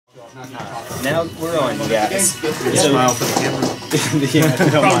Now we're on, guys. Smile for the camera. Yeah,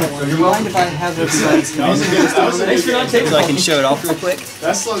 don't mind. Do you mind if I have everybody's so I can show it off real quick?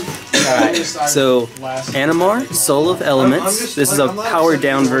 Alright, so Animar, Soul of Elements. This is a powered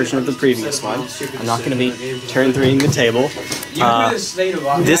down version of the previous one. I'm not going to be turn 3ing the table.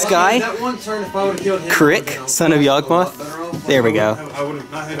 This guy, Kraj, son of Yawgmoth. There we go.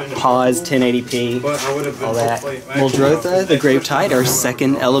 Pause, 1080p, all that. Muldrotha, the Gravetide, our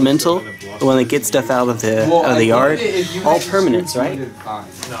second elemental, the one that gets stuff out of the yard. All permanents, right?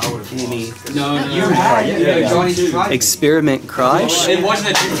 Maybe. No. Experiment Kraj. It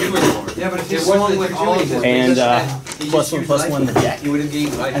wasn't a 2/2 anymore. Yeah, but if it wasn't with all of them. And +1/+1 the deck.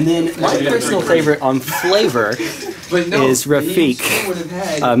 And then my personal favorite on flavor is Rafiq,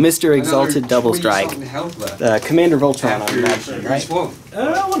 Mr. Exalted Double Strike, Commander Voltron, I'm imagining, right? A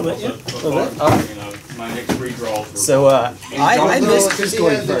little bit, yeah. A little bit? Alright. So, I missed who's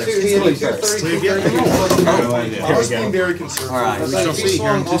going first. Who's going first? I was being very concerned. Alright. We shall see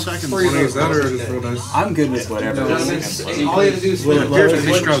here in 2 seconds. I'm good with whatever. All you have to do is appears to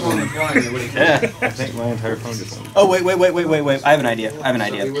be struggling. Yeah. I think my entire phone just went. Oh, wait. I have an idea.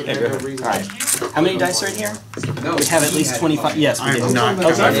 Alright. How many dice are in here? We have at least 25. Yes, we do. I'm not. Okay.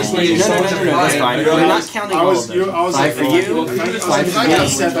 No, that's fine. We're not counting all of them. 5 for you. 5 for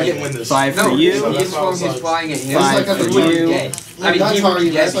me. 5 for you. 5 for you. I mean, he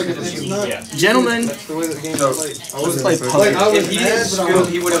would guess. Gentlemen, let's play poker. If he didn't scoop,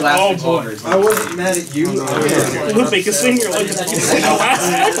 he would have lasted longer. I wasn't mad at you. Lupe, you sing your like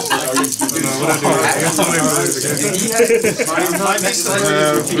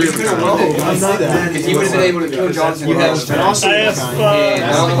If he would have been able to kill Johnson, you have. I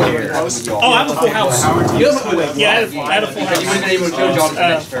have a full house. Yeah, I had a full house. You would have been able to kill Johnson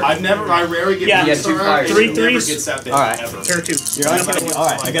next turn. I rarely get Yeah, 2 fires. 3 threes. Alright. Pair 2.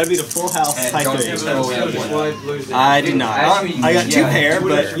 Alright, I gotta be the full house. High 3. I I do not. I got 2 pair,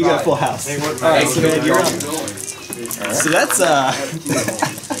 but you got full house. Alright, so you're up. So that's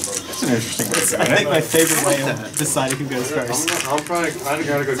interesting. I think my favorite way of deciding who goes first. I'm probably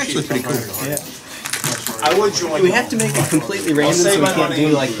gotta go. It's actually pretty cool. Yeah. I would join. We have to make it completely random, so we can't do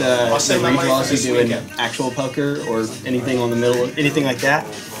like the redraws you do in actual poker or anything on the middle, anything like that.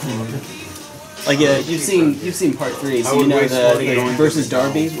 Like you've seen part 3, so you know the versus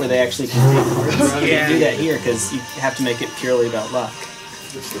Derby where they actually do that here because you have to make it purely about luck.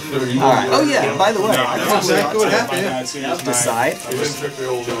 Alright. Oh yeah, by the way, I can't exactly what happened. decide.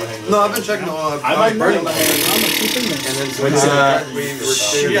 No, I've been checking all of I'm burning my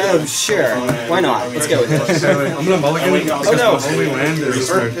Sure. Why not? Let's go with it. I'm gonna mulligan. Oh no. Only land is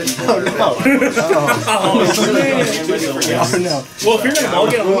Oh no. Well, if you're gonna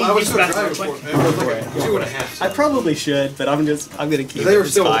mulligan, I'm going to back real quick. I probably should, but I'm gonna keep They were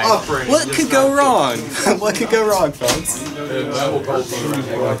it. still Fine. offering. What could go wrong? What could go wrong, folks?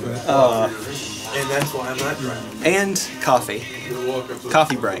 And that's why I'm not trying. And coffee.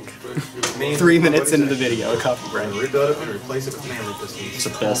 Coffee break. 3 minutes into the video, a coffee break. Rebuild it and replace it with manly pistons. It's the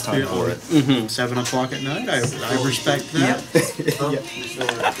best time for it. 7 o'clock at night. I respect that.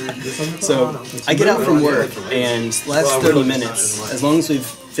 So I get out from work, and last 30 minutes, as long as we've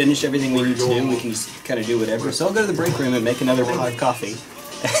finished everything we need to do, we can just kind of do whatever. So I'll go to the break room and make another pot of coffee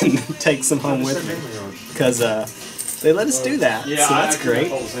and take some home with me, because they let us do that, so that's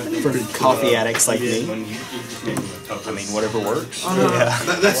great for coffee addicts like me. I mean, whatever works. Yeah.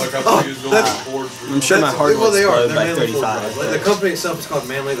 I'm sure my heart will explode by 35. The company itself is called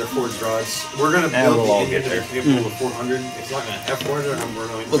Manly. They're Ford's rods. We're gonna build the engine to give people 400. It's not gonna have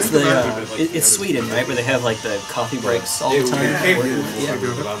 400. What's the? It's Sweden, right? Where they have like the coffee breaks all the time. Yeah. I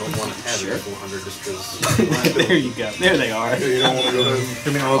don't want to have it 400 just because. There you go. There they are. You don't want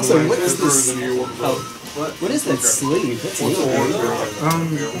to go. Also, what is this? Oh. What is that sleeve? That's little.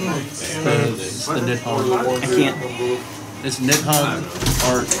 It's the Nidhogg. I can't. It's Nidhogg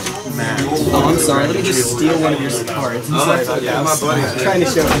art mat. Oh, I'm sorry. Let me just steal one of your cards. I'm sorry about that. I'm trying to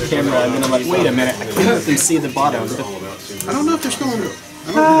show it to the camera, and then I'm like, wait a minute. I can't even see the bottom. I don't know if they're still. I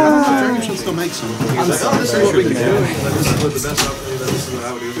don't know if Dragon should still make some. This is what we can do. This is what the best opportunity. This is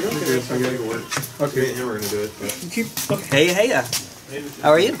how we do it. Okay, and we're gonna do it. Hey,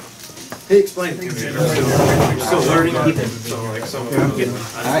 how are you? Hey, explain to me. Still learning. Alright,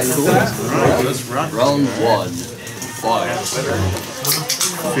 cool. Round 1. Fire.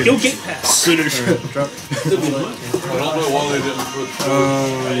 Go gate pass. I don't know why they didn't put.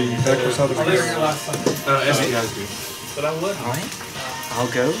 But I would. Alright,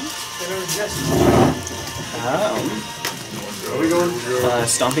 I'll go. Are we going?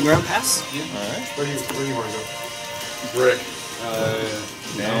 Stomping ground pass. Alright. Where do you want to go? Brick.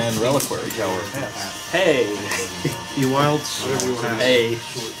 And Reliquary Tower. Hey! You wilds. Hey!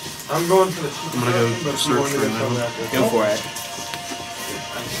 I'm gonna go search for him. Go for it.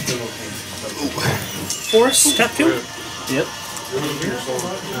 Force, tap 2. Yep.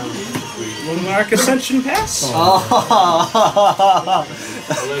 Monarch Ascension pass. Oh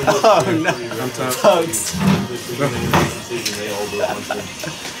no! Thugs.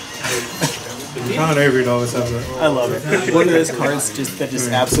 Not every always has that. I love it. One of those cards that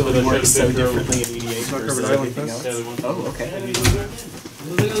just absolutely works so differently in EDH versus everything else. Oh, okay.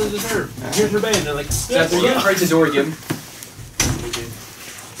 Here's your band. They're like, Seth, are you afraid to door again?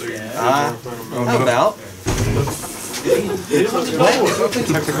 How about?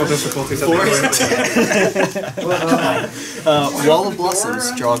 Technical difficulties. Wall of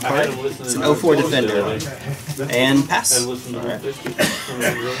Blossoms, draw a card. It's an 0/4 defender. And pass. Alright.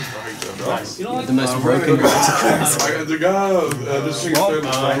 The most broken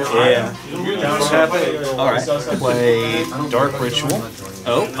Yeah. Alright. Play Dark Ritual.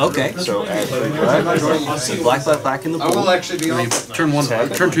 Oh, okay. So add 3 black. Black in the pool. actually be on. Turn 1,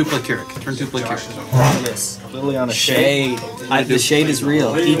 turn 2 play Keurig. Turn 2 play Keurig. Yes. Liliana Shade. The shade is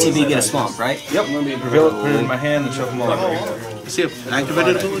real. ETB get a swamp, right? Yep. Reveal it, put it in my hand, and shuffle them all over. Is he an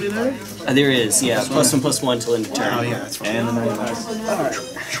activated ability there? There is, yeah. +1/+1 till end of turn. Oh yeah, that's fine. And the 99.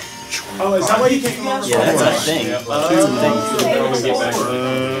 Oh, is that why you can't come out? Yeah, that's a thing. That's a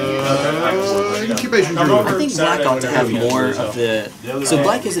Incubation thing. I think black ought to have more of the... So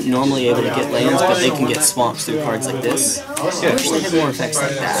black isn't normally able to get lands, but they can get swamps through cards like this. I wish they had more effects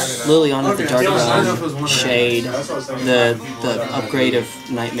like that. Liliana, the Dark Realm, Shade, the upgrade of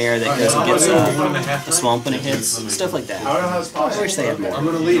Nightmare that goes and gets a swamp when it hits, stuff like that. I wish they had more.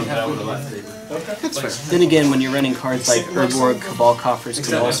 Then again, when you're running cards like Urborg, Cabal Coffers,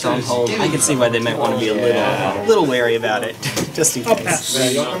 Cabal Stronghold, I can see why they might want to be a little wary about it, just in case.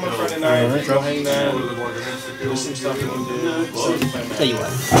 Tell you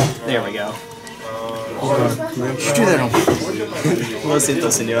what, there we go. You do that on Listen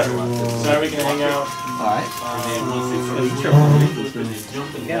to it. Now we can hang out.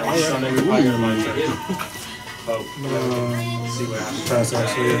 Pass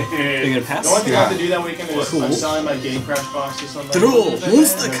actually. You're gonna pass? The only thing I have to do that weekend is I'm selling my Game Crash box or something. Draw!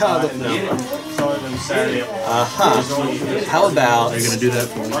 Monster card of them! Selling them Saturday. How about... Are you going to do that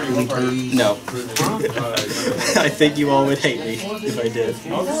for me? No. I think you all would hate me if I did.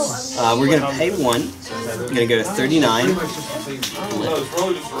 We're going to pay 1. We're going to go to 39.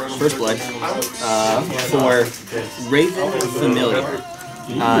 First Blood. For Raven Familiar.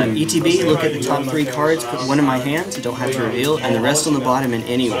 ETB, look at the top 3 cards, put 1 in my hand, so don't have to reveal, and the rest on the bottom in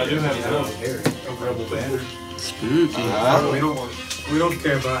any order. Spooky. We don't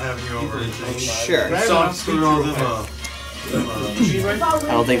care about having you over. Sure. I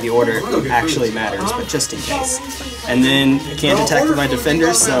don't think the order actually matters, but just in case. And then I can't attack with my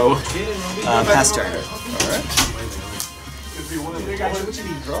defenders, so pass turn.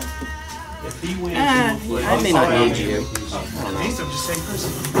 I may not need you. I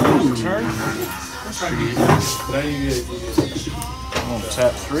don't know. Turn.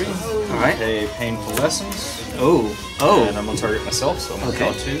 Tap 3. Alright. A Painful Lessons. Oh. And I'm going to target myself, so I'm going to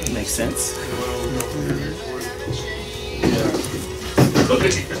draw 2. Makes sense.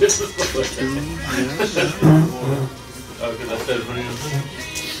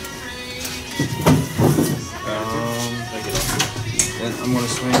 Then I'm going to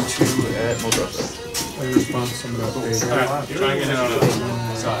swing 2 at Muldrotha. I respond to some of that page. Try and get out of the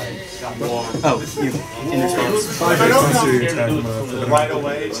side. Oh, you. In response. If I don't come here right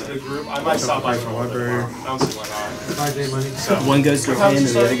away to the group, I might stop by for a library. One goes to a hand and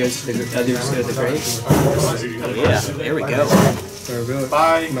the other goes to the others go to the grave. Yeah, there we go.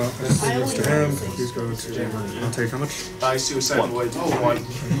 Bye. No, this goes to him. These go to I'll take how much? Bye, Suicide Blade. 1.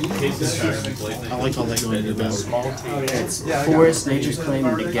 I like all that going to that. Small team. Forest, Nature's Claim,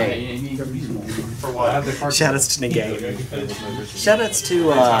 and Negate. For what? Shoutouts to Negate. Shoutouts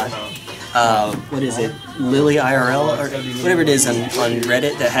to, what is it? Lily IRL? Or whatever it is on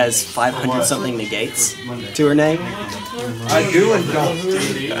Reddit that has 500 something negates to her name. I do and don't.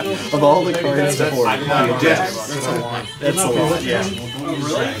 Of all the cards to hoard. That's a lot, yeah.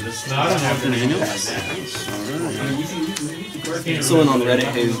 Someone on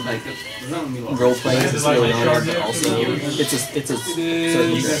Reddit who like role plays is really honored, but also it's a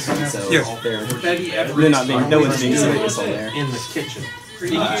certain thing, so they're not being, no one's being serious on there. In the kitchen. Lay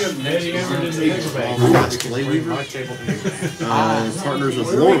Weaver. Partners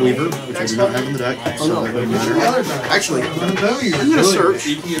with Lore Weaver, which I do not have in the deck, so that wouldn't matter. Actually, I'm going to search.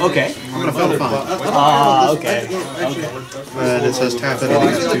 Okay. I'm going to Feather Find. Okay. And it says tap it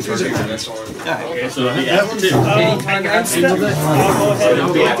and it's 2 targets. Alright. So I'll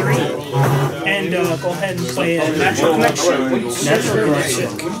go ahead and go ahead and play a Natural Connection. Natural Connection.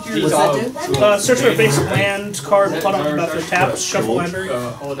 What's that do? Search for a basic land card, put on about the taps, shuffle library.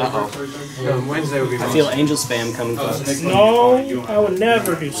 Wednesday would be I feel angel spam coming close. No, I would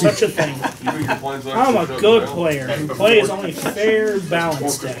never do such a thing. I'm a good player who plays only fair,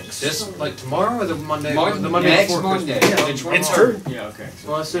 balanced decks. This, like tomorrow or the Monday? The Monday next before Monday. It's true. Yeah, okay.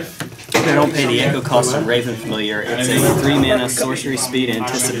 Plus if I don't pay the echo cost on Raven Familiar. It's a 3-mana sorcery speed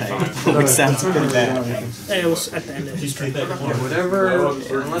anticipate, which sounds pretty bad. It was at the end of history. whatever,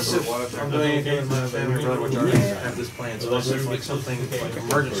 unless if I'm doing anything with my family or brother, which I already have this plan. So unless if like something like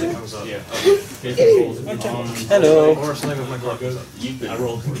emergency comes up. Hello. Or something with my club goes up. I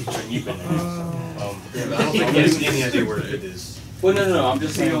rolled. Yeah, but I don't think he has any idea where it is. Well, no. I'm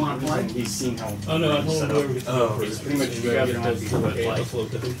just saying he's seen how. Oh no, I told him It's pretty much you guys don't have to do it like.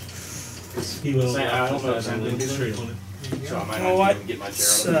 he will. I don't know if I'm going to do straight on it. So I might You know not what? even get my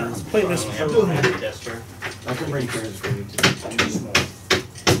Let's chair. play this one. I can bring carrots for you too.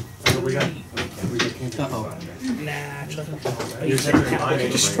 What we got? Uh-oh. Nah, check it You're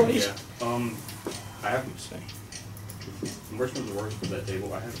destroyed. I have to say. Worst comes to worst for that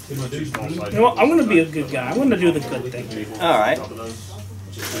table. I have 2 small size. You know what? I'm gonna be a good guy. I'm gonna do the good thing. Alright.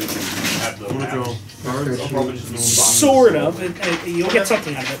 Sort of. You'll get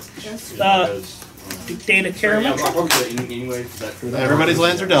something out of it. Data caramel. Everybody's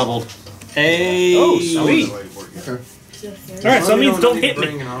lands are doubled. Hey. Oh, sweet. Alright, so that means don't hit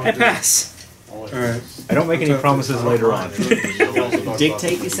me. I pass. Alright. I don't make any promises later on.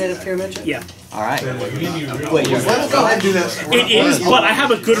 Dictate, you said, of Carametra? Yeah. Alright. Wait, Go ahead and do that. It is, but I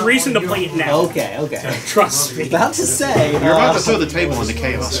have a good reason to play it now. okay. Trust me. About to say. You're about to throw the table into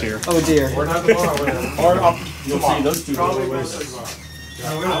chaos here. Oh dear. You'll see those 2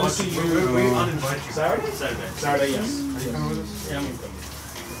 Saturday, yes. Yeah, I'm coming.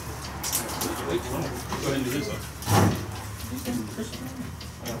 Go ahead and do this one.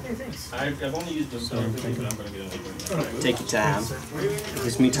 I've only used them, so I'm going to get it. Take your time.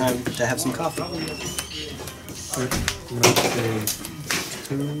 Gives me time to have some coffee. When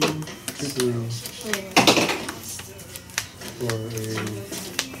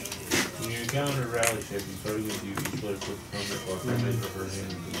you encounter rally shape, you start with you play quick counter or measure her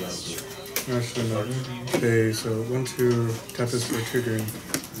hand and do that. Actually, no. Okay, so 1, 2, tap this for 2 green.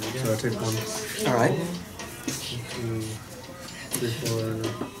 So I take 1. Alright. 2, 3, 4,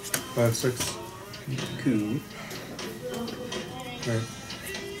 5, 6. Cool. Alright.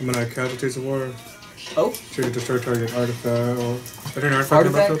 I'm gonna casualties of war. Oh. Trigger destroy target artifact or artifact.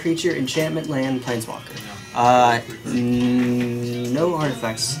 Artifact, creature, enchantment, land, planeswalker. No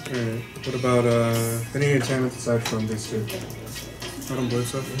artifacts. Alright. What about any enchantments aside from these 2? Not on blue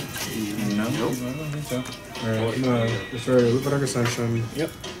stuff? No. Nope. Alright, I'm gonna destroy Lupadark Ascension.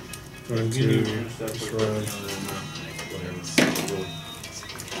 Yep. Going to destroy.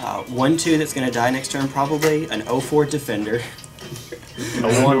 1/2 that's going to die next turn, probably. An 0/4 defender. A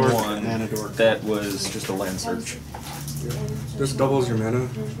 1/1 that was just a land search. Yeah. This doubles your mana.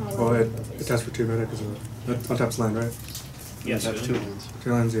 Well, it tests for 2 mana because it untaps land, right? Yes, That's 2 lands.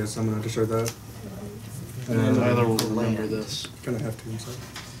 2 lands, yes, I'm gonna destroy that. And Tyler will remember this. Kinda have to, so.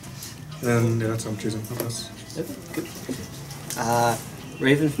 And yeah, that's what I'm choosing. I'll pass. Okay, good.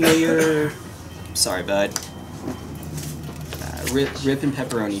 Raven Familiar. Sorry, bud. Rip and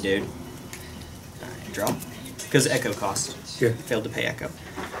pepperoni, dude. Alright, draw. Because Echo cost. Yeah. Failed to pay Echo.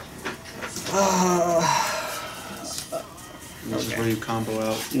 This is where you combo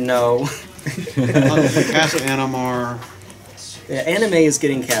out. No. Cast Animar. Yeah, anime is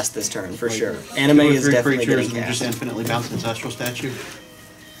getting cast this turn, for sure. Anime is definitely getting and cast. just infinitely bounce Ancestral Statue.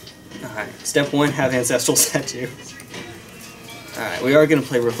 Alright, step 1, have Ancestral Statue. Alright, we are going to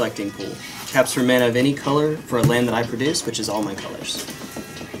play Reflecting Pool. Taps for mana of any color for a land that I produce, which is all my colors.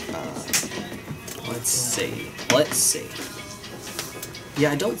 Let's see.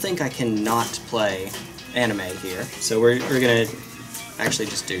 Yeah, I don't think I can not play anime here. So we're going to actually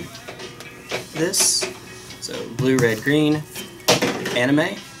just do this. So blue, red, green,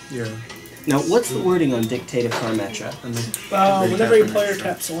 anime. Yeah. Now, what's the wording on Dictate of Karametra? Whenever a player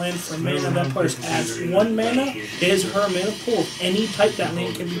taps a land for mana, that player adds 1 mana, his or her mana pool of any type that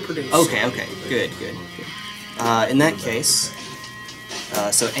land can be produced. Okay, good. In that case,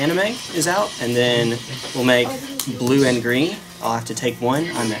 so anime is out, and then we'll make blue and green. I'll have to take one.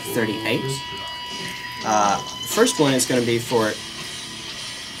 I'm at 38. First one is going to be for...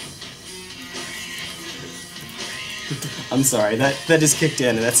 I'm sorry, that just kicked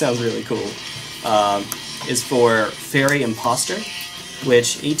in, and that sounds really cool. Is for Fairy Imposter,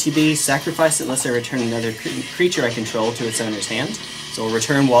 which ETB, sacrifice it unless I return another creature I control to its owner's hand. So I'll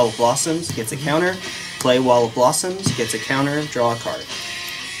return Wall of Blossoms, gets a counter, play Wall of Blossoms, gets a counter, draw a card.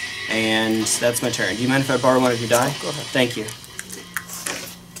 And that's my turn. Do you mind if I borrow one of your die? Go ahead. Thank you.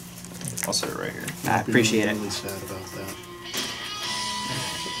 I'll set it right here. I appreciate it. I'm really sad about that.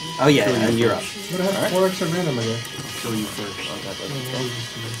 Oh yeah, and you're up. What happened? 4 extra mana, my guy. I'll kill you first.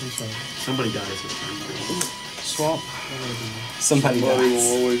 Somebody dies this turn. Swamp. Somebody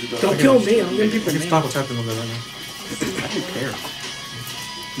dies. Don't kill me. I'm giving people I can names. stop what's happening over there right now. I don't care.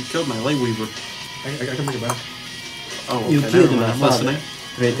 You killed my Lay Weaver. I can bring it back. Oh, You okay, killed never my mind. I'm father. listening.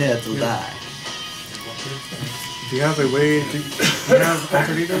 Prepare to die. Do you have a way to... Do you have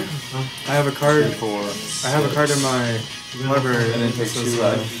Alter Ego? I have a card... I have a card in my library and it says,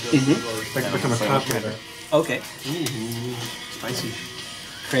 like, become a commander. Okay. Ooh, spicy.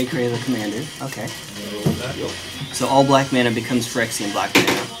 Cray the commander. Okay. So all black mana becomes Phyrexian black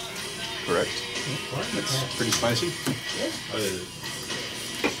mana. Correct. That's pretty spicy.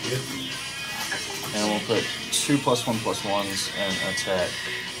 And we'll put 2 +1/+1s and attack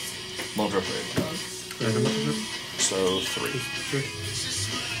Muldrotha. So 3.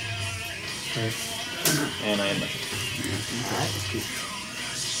 And I end it.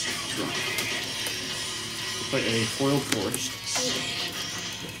 Play a foiled forest.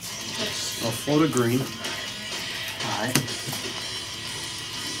 I'll float a green. Alright.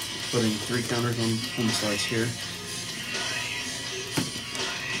 Putting 3 counters on the sides here.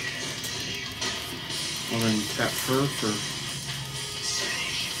 I'll then tap Fur for...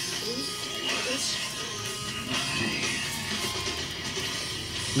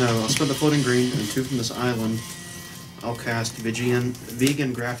 No, I'll spend the floating green and 2 from this island. I'll cast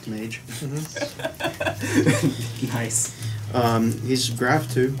Vegan Graft Mage. Nice. He's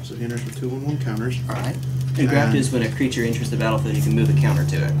Graft 2, so he enters with 2 and 1 counters. Alright. And Graft is when a creature enters the battlefield, you can move a counter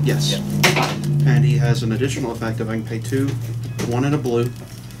to it. Yes. Yep. And he has an additional effect of I can pay 2, 1 and a blue,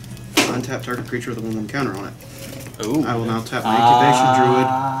 untap target creature with a 1/1 counter on it. Ooh. I will now tap my Incubation Druid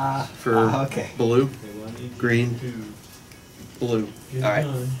for okay. blue, green, blue. Alright.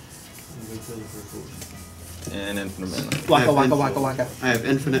 And infinite mana. Waka waka waka waka. I have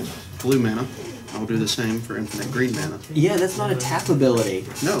infinite blue mana. I'll do the same for infinite green mana. Yeah, that's not a tap ability.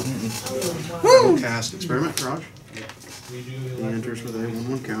 No. I'll cast Experiment Kraj. He enters with a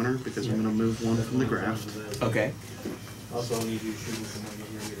 1/1 counter because I'm going to move 1 from the graft. Okay. Also, I need you to shoot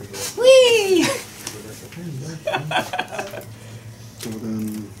with Whee! So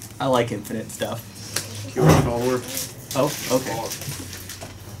then I like infinite stuff. Cure Follower. Oh, okay.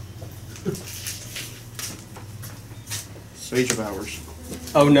 Sage of Hours.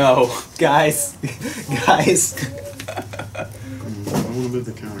 Oh no. Guys. Guys. I want to move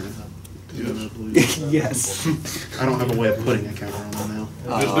the counter. Yes. I don't have a way of putting a counter on them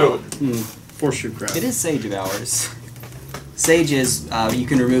now. Just do it. Force Shoot Crab. It is Sage of Ours. Sage is, you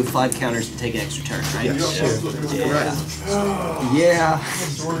can remove 5 counters to take an extra turn, right? Yes. Yeah. Yeah.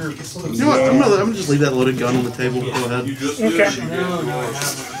 You know what? I'm gonna just leave that loaded gun on the table. Go ahead.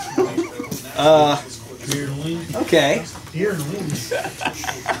 Okay.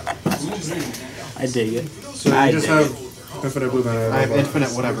 I dig it. So I you just dig have it. infinite blue mana. I have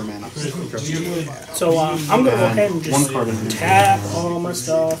infinite whatever mana. So I'm gonna go ahead and just tap all my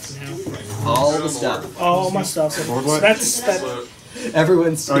stuff now. All the stuff. All my stuff. So that's that.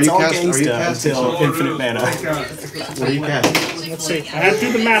 Everyone's, Are it's you all casting- are you gangsta casting until something? infinite mana. What do you cast? Let's see. I have to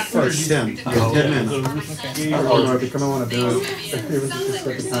do the math first. 10. You have 10 mana. Oh no, if you come on to do it, even if you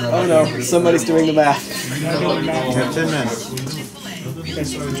start the counter. Oh no, somebody's doing the math. You have 10 mana. Okay,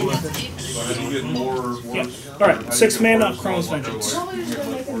 so yeah. All right. 6 mana. Chrome's Vengeance.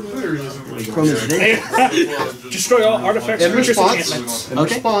 Chroma's Vengeance. Destroy all artifacts, In creatures, response. enchantments. In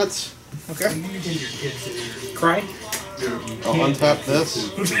Okay. response. Okay. Cry. I'll untap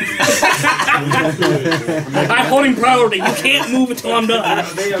this. I'm holding priority. You can't move until I'm done.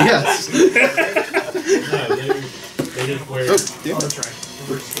 Yes.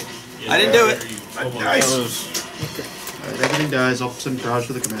 I didn't do it. Nice. Everything dies. I'll send Kraj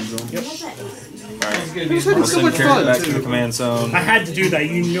to the command zone. Yep. I'll send Carrot back to the command zone. I had to do that.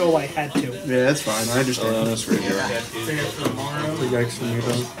 You know I had to. Yeah, that's fine. I understand. That's right here. Yikes from you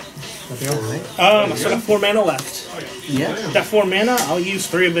though. Nothing else? I still got 4 mana left. Yeah. That 4 mana, I'll use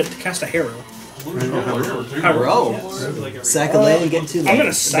 3 of it to cast a Harrow. Bro. Sack a land and get 2 I'm lands.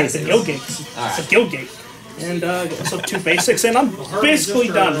 gonna sack the Guild Gate. It's a Guild Gate. And so 2 basics, and I'm basically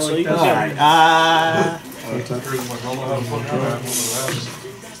done. So you can Alright.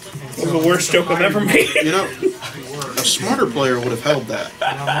 It was the worst joke I've ever made. You know, a smarter player would have held that.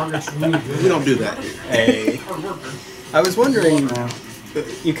 We don't do that here. Hey. I was wondering,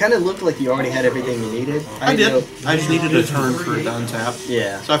 you kind of looked like you already had everything you needed. I did. I just needed a turn for it to untap.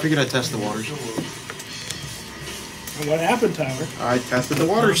 Yeah. So I figured I'd test the waters. What happened, Tyler? I tested the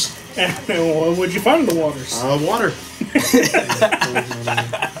waters. What would you find in the waters? Water.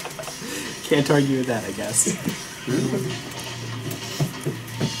 Can't argue with that, I guess.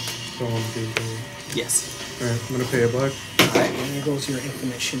 Yes. Alright, I'm gonna pay a black. Alright. And there goes your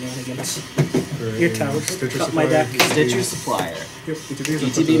infinite shenanigans. For Your tower. Stitcher Cut my deck. Stitcher Supplier. Yep, each of these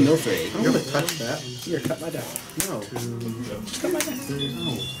ETB Milfrey. I'm going to touch that. Here, cut my deck. No. Just cut my deck.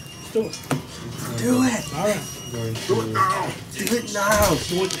 No. Do it. Do it! Alright. Going Do it now. Do it now!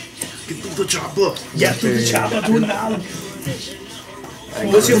 Get through the chopper. Yeah, do the chopper, do it now.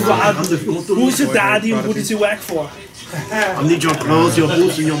 Who's your father? Who's your daddy? What does he work for? I need your clothes, your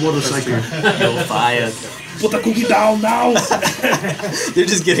boots, and your motorcycle. You're fired. Put the cookie down now. They're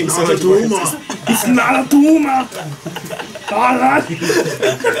just getting so much worse. It's not a tumor. Alright.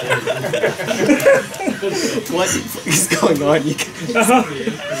 What is going on? You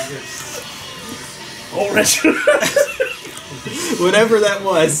Oh, Richard. Whatever that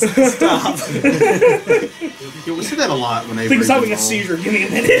was, stop. Yeah, we see that a lot when they I think he's break having the a ball. seizure. Give me a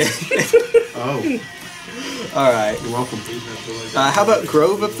minute. Oh, Alright. you're welcome. How about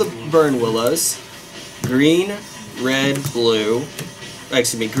Grove of the Burn Willows? Green, red, blue.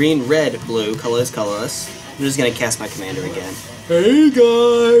 Excuse me, green, red, blue. Colorless, colorless. I'm just gonna cast my commander again. Hey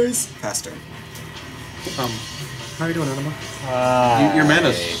guys! Pass turn. How you doing, Animar? Your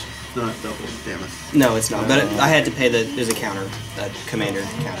mana's not double, damn it. No, it's not. But I had to pay there's a counter, a commander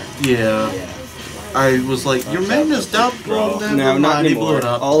counter. Yeah. Yeah. I was like, your mana's double. No, not He blew anymore. it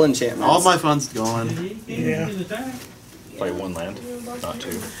up. All enchantments. All my fun's gone. Yeah. Play 1 land, not 2.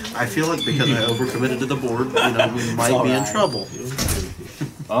 I feel like because I overcommitted to the board, we might be in trouble.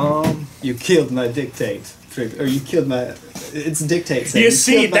 You killed my dictate. Or you killed my... It's dictate. You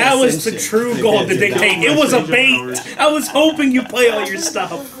see, that was the true goal of the dictate. It was a bait. I was hoping you play all your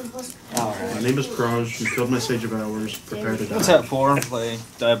stuff. My name is Kraj. You killed my Sage of Hours. Prepare to die. Tap 4, play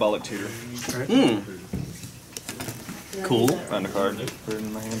Diabolic Tutor. Cool. Find a card, put it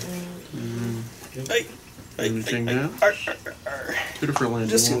in my hand. Anything now? Tutor for land.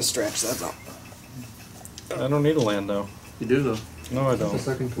 Just gonna stretch, that's all. I don't need a land though. You do though. No, I The don't.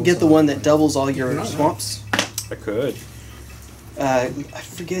 second cool Get the side. one that doubles all your swamps. I could. I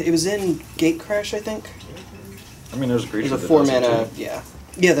forget, it was in Gate Crash, I think. I mean, there's a creature It's a that does 4 it, mana, too. yeah.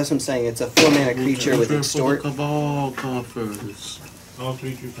 Yeah, that's what I'm saying. It's a 4 mana creature with extort. Cabal coffers. All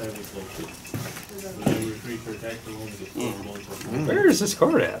creatures have a focus. Whenever a creature attacks the one with the Where is this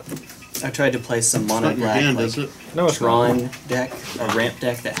card at? I tried to play some It's mono not your black, hand, like is it? No, it's not. Tron deck, a ramp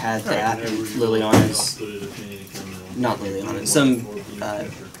deck that had that, and Liliana's, not Liliana, some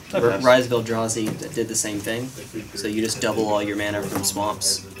Rise of Eldrazi that did the same thing. So you just double all your mana from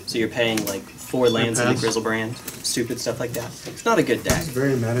swamps. So you're paying like 4 lands in the Grizzlebrand, stupid stuff like that. It's not a good deck. It's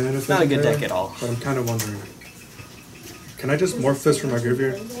very mana inefficient. It's not a good there, deck at all. But I'm kind of wondering. Can I just morph this from my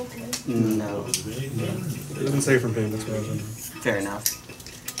graveyard? No. It doesn't say from hand, that's what I was wondering. Fair enough.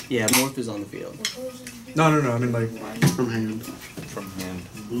 Yeah, Morph is on the field. No, I mean like... From hand. From hand.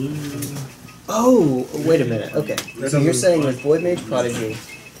 Oh, wait a minute. Okay. So you're saying with Void Mage Prodigy,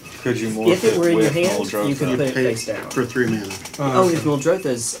 Could you morph if it were in your with hand, Muldrotha? you could put it Pay face down. for 3 mana. Oh, if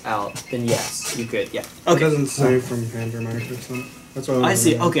Muldrotha's out, then yes, you could, yeah. It Okay. doesn't say from hand or mana crypts on it. That's what I was I see,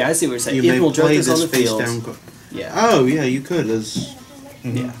 wondering. okay, I see what you're saying. You If may play Muldrotha's on this the face field, down. yeah. Oh, yeah, you could as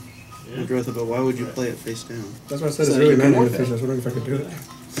Yeah. Muldrotha, but why would you play it face down? That's why I said So it's really you can mana morph it. inefficient. I was wondering if I could do it.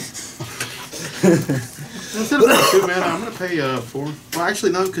 Instead of paying 2 mana, I'm going to pay 4. Well,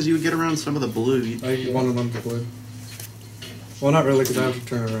 actually, no, because you would get around some of the blue. I want to blue. Well, not really, because I have to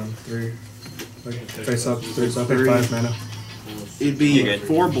turn around 3. Like, face up 3, so I pay 5 mana. It'd be You're good.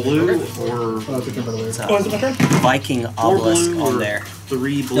 4 blue or I'll have to jump out of the way. It's, Oh, is it my turn? Viking 4 Obelisk blue on or there.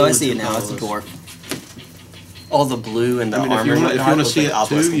 3 blue. No, I and see it 2 now, it's a colorless. dwarf. All the blue and the I mean, if armor you and wanna- if you whatnot wanna look see like it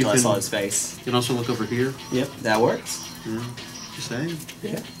Obelisk too, you until I saw can- his face. You can also look over here. Yep, that works. Yeah. Just saying.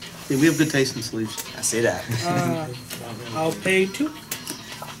 Yeah. Yeah, we have good taste in sleeves. I see that. I'll pay 2.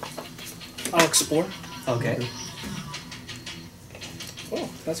 I'll explore. Okay. Oh,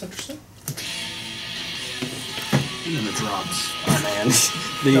 that's interesting. And then it drops. Oh man,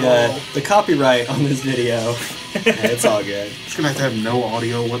 the copyright on this video. Yeah, it's all good. Just gonna have to have no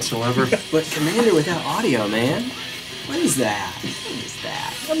audio whatsoever. But Commander without audio, man. What is that? What is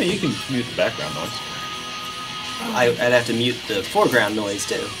that? I mean, you can mute the background noise. I'd have to mute the foreground noise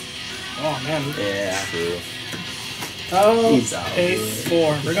too. Oh man. Yeah. True. Oh, He's out.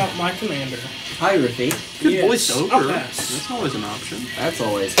 A4. Bring out my commander. Hi, Rafiq. Good Yes. voiceover. I'll pass. That's always an option. That's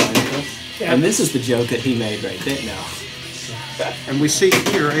always fun. Yeah, And this is the joke that he made right there now. And we see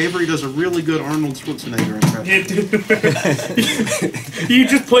here, Avery does a really good Arnold Schwarzenegger impression. You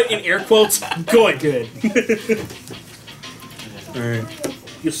just put in air quotes, good. Good. Alright.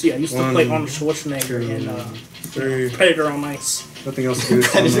 You'll see, I used to play Arnold Schwarzenegger in 3. Predator on Ice. Nothing else to do.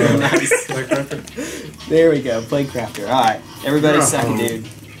 Predator on Ice. Minecraft. There we go. Plague Crafter. Alright. Everybody sack a dude.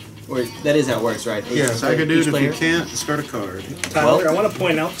 Or, that is how it works, right? Yeah, sack a dude Each if player? you can't, discard a card. Tyler, I want to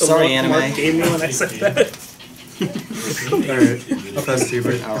point out the sorry, look anime. Mark gave me when I said that. Alright. I'll pass to you,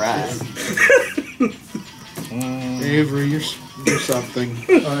 Bert. Alright. Avery, you're something.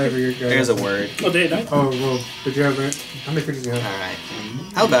 Oh, Avery, you're good. There's a word. Oh, did I? Oh, well, did you have it? How many creatures do you have? Alright.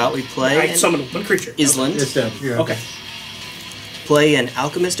 How about we play I summoned one creature. Island, dead. Yeah. Okay. play an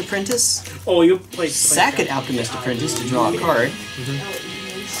Alchemist Apprentice, Oh, you played. sack an Alchemist Apprentice to draw a card,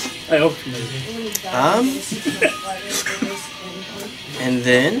 I hope. and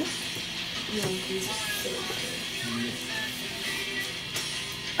then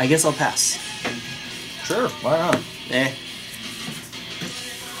I guess I'll pass. Sure, why not? Eh.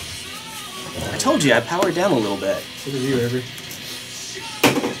 I told you I powered down a little bit. Look at you, Avery.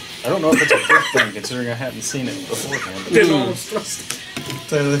 I don't know if it's a good thing considering I hadn't seen it beforehand.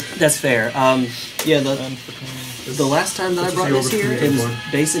 Tyler. That's fair. Yeah, the last time that I brought this here, it was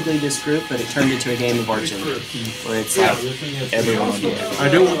basically this group, but it turned into a game of Argent, where it's like everyone. I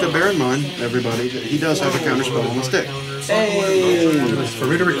do want to bear in mind, everybody, that he does have a counter spell on the stick. Hey! For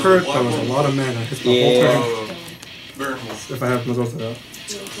me to recruit, that was a lot of mana. It's my whole Yeah, turn. If I have Muldrotha out.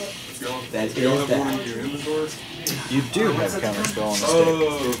 that is that. You do have a counter spell on the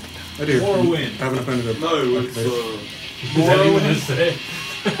stick. I do. Morrowind. I haven't offended it. No, it's Is that even a say?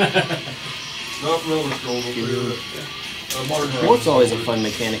 not roller scroll. Warp's always a fun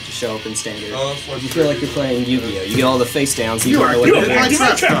mechanic to show up in Standard. You You feel like you're playing Yu-Gi-Oh! You get all the face downs. You don't know You what are to my do.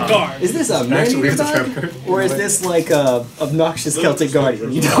 trap Trap card. card. Is this a Actually, man it's a trap card. or is this like a obnoxious Celtic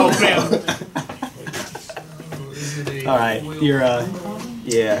Guardian? You don't know. All right, you're yeah.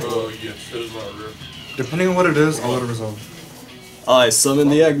 Yes, that is not rare. Depending on what it is, I'll let it resolve. I summon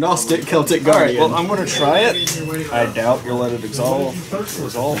the agnostic Celtic Alright, Guardian. well, I'm gonna try it. I doubt you'll let it resolve.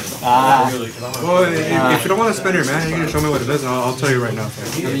 Ah, Well, if you don't want to spend your mana, you can show me what it is, and I'll tell you right now.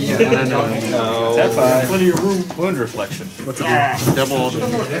 no. Tap 5. Wound Reflection. What's it do? Double.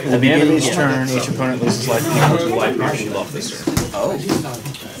 At the beginning of each turn, each opponent loses life equal to the life you shield off this turn. Oh,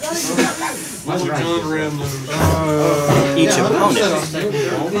 John ran those. each opponent.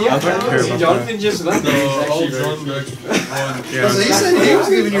 Jonathan just left me. All John decks. Yeah, He said he was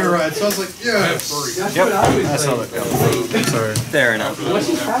giving you a ride, so I was like, I have yes. 3. Yep, I saw that coming. I'm sorry. Fair enough. I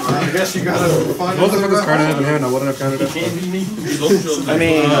guess you gotta find What the fuck is card I have in hand? I wouldn't have counted it. I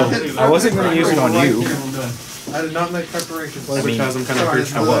mean, I wasn't gonna use it on you. I did not make preparations. Well, because I'm kind of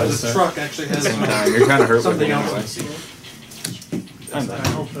hurt. I was. This truck actually has Same time, you're kind of hurt with something it else. anyway. I'm back.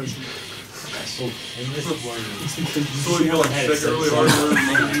 So you like check really hard for it,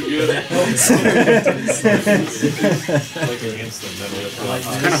 and you get it. I was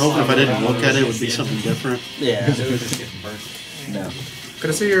kind of hoping if I didn't look at it, it would be something different. Yeah. No. Could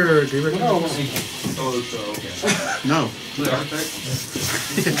I see your D-Rex? Oh, so. No. The architect?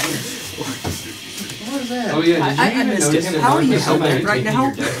 What is that? Oh yeah, I missed it. How are you helping right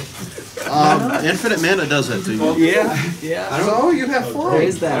now? Infinite mana does that to you. Yeah, yeah. Oh, you have 4. There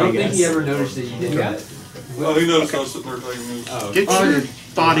is that, I don't I think guess. he ever noticed that you did that. Oh, he noticed I was sitting there taking moves. Get your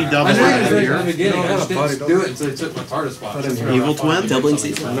body double I knew out he of was there here. from the beginning. You I don't just have a body didn't do it until he took my TARDIS spot. Evil twin? Doubling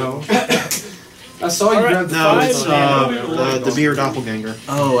season. No. I saw you grab the No, it's Five. the beer doppelganger.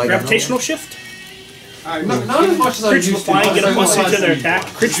 Oh, I got Gravitational shift. Not as much as I Crits used with to. flying, get a +2 to their attack.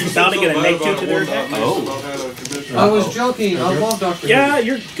 Crits without it, get a -2 to their attack. Oh. I was joking. I love Dr. Yeah,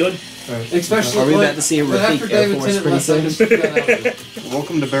 you're good. Especially Are we when- about to see a when after Rafiq Air David Force Tennant pretty left, I soon? just took that out.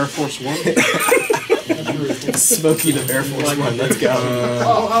 Welcome to Bear Force 1. Smokey the Air Force One. Let's go.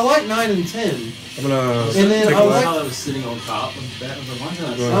 Oh, I like 9 and 10. I'm gonna And then take I a like look.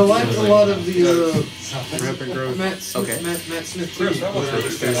 I liked a lot of the Rapid growth. Matt Smith, Okay. Matt Smith Chris, too. that was really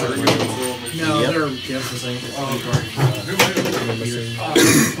good. Yep. they're just the same. I'm missing.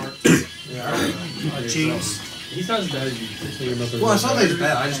 Cheese. He's not as bad as you think. Well, it's not that he's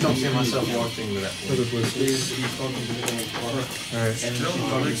bad. I just don't see myself watching that. Alright.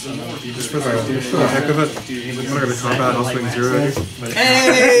 Just for the heck of it, I'm gonna go to combat, I'll swing 0 at you.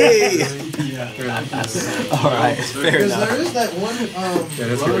 Hey! Alright, fair enough. There is that one, Yeah,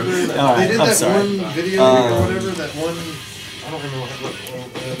 that's good. they did that sorry. one video or whatever, that one, I don't remember that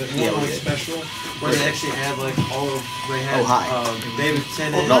one like special, Where they actually had like all of, they had Oh, hi. David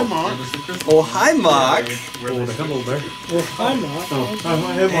Tennant. Oh, Mark. Oh, hi, Mark! Oh, the hello there. Well, I'm not. Oh, hi,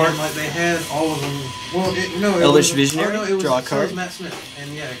 And Mark. like they had all of them. Well, no, it Elvish was, Visionary? Oh, no, it was, Draw a so card. was Matt Smith.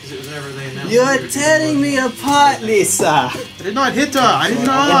 And yeah, because it was never they announced. You're tearing me apart, Lisa! I did not hit her. I did Did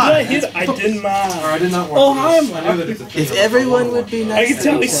not. I hit? I did Or not. I did not watch Oh, hi, this. I know Mark. that it's a If everyone would be I nice can to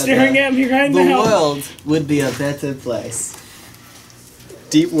tell each he's staring other, at me right the now. world would be a better place.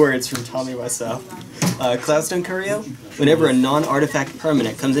 Deep words from Tommy myself. Cloudstone Curio. Whenever a non-artifact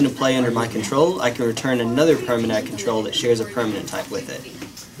permanent comes into play under my control, I can return another permanent I control that shares a permanent type with it.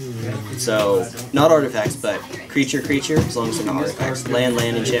 So, not artifacts, but creature, as long as they're not artifacts. Land,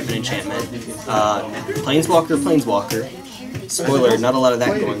 enchantment. Planeswalker. Spoiler, not a lot of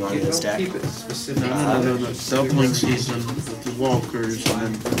that going on in this deck. No. Doubling season with the walkers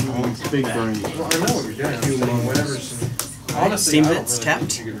and then all big brain. Well, I know what you're doing. I mean, whatever's. Honestly, Steam I don't Bits really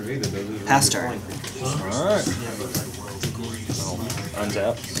tapped. think you can read it, though. Pass turn. Alright.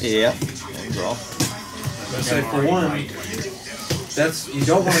 Untap. Yep. And draw. I say for one, that's you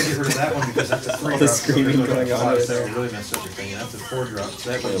don't want to get rid of that one because that's a 3-drop. All the screaming going on over there. there. Really mess up your thing. That's a 4-drop. So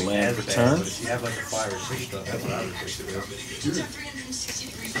that Play a way land land for bad, turn. But if you have like a 5 or 6 drop, that's what I would think it is.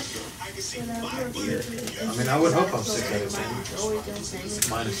 I mean, I would hope I'm 6 out of 10.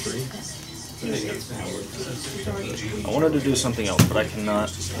 -3. I wanted to do something else, but I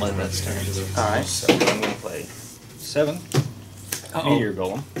cannot let that stand. Alright. So I'm going to play 7. Meteor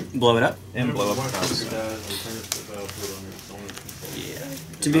Golem. Blow it up. And blow up the cards. Yeah.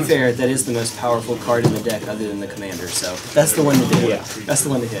 To be fair, that is the most powerful card in the deck other than the commander, so that's the one to do. Yeah. That's the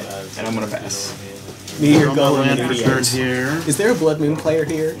one to hit. And I'm going to pass. Meteor I'm Golem land and for turn EDH. here. Is there a Blood Moon player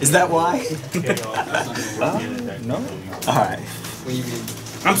here? Is that why? No. Alright.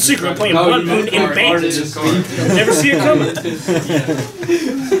 I'm secretly playing Blood Moon in Bant. Never see it coming.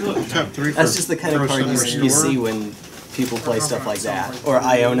 Tap 3 That's just the kind of card you see when people play stuff like that. Or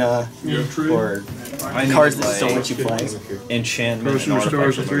Iona. Or cards that don't let you play. Enchantment. Potion and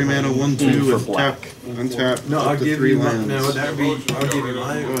restores a artifact 3 mana 1/2 for with black. tap, untap, No, up I'll to give 3 you my. lands. No, that'd be. I'll give you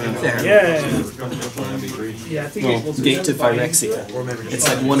my. There. Yeah. Yeah, I think it was Gate to Phyrexia. It's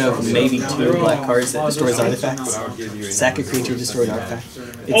like one of maybe 2 black cards that destroys artifacts. Sack a creature, destroy an artifact.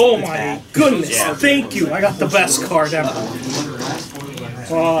 Oh It's my bad. goodness! Thank you. I got the best card ever.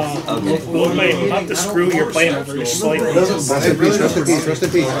 Well, wait, not the screw you're playing over just slightly. Rest in peace, rest in peace, rest in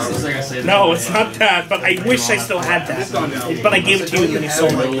peace. No, it's not that, but I wish I still had that. But I gave it to you and then you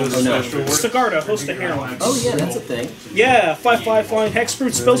sold it. Oh no. Stagarda, host of Heroine. Oh yeah, that's a thing. Yeah, 5/5 flying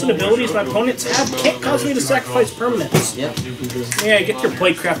hexproof spells and abilities my opponents have can't cause me to sacrifice permanents. Yep. Yeah, get your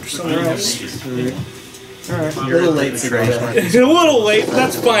Playcraft or somewhere else. Alright. A little late to go. A little late, but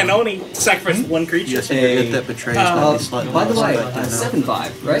that's fine. I only sacrificed 1 creature. Hey, That betrays by the way,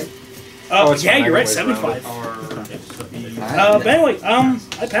 7/5, right? Oh, yeah, you're right, 7/5. But anyway,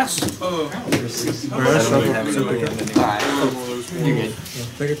 I pass. Alright. You're good.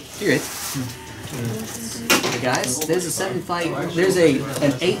 You're good. Hey guys, there's a 7/5. There's an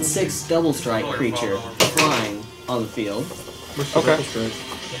 8/6 double strike creature flying on the field. Okay.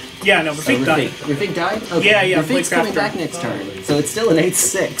 Yeah, no, Rafiq died. Rafiq died? Okay. Yeah, Rafiq's coming Playcraft back next turn, so it's still an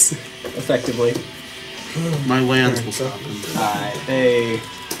 8/6, effectively. My lands will stop him. Alright, hey.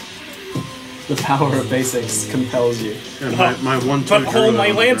 The power of basics compels you. And my 1/2 But all my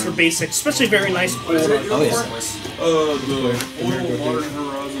Druid lands on are basic, especially very nice pull. Oh yeah. The Oil Modern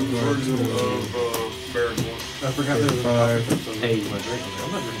Horizons version of Barraclough. I forgot there was 5. Hey.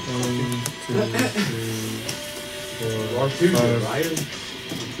 1, 2, 3, 4, 5.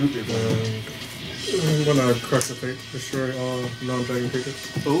 I'm gonna crush the fate, destroy all non-dragon creatures.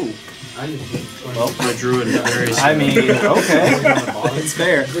 Ooh. Well, my druid is very I mean, okay. It's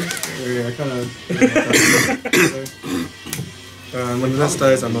fair. Yeah, I kinda... when this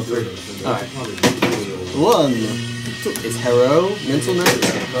dies, I'm up 3. Alright. 1 is Hero, Mental Note,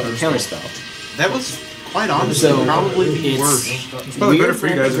 or Counterspell. That was quite honestly So, probably the it's worst. It's probably better for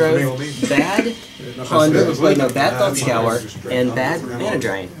you guys than for me. bad Ponder, wait no, bad Thought Scour, and bad Mana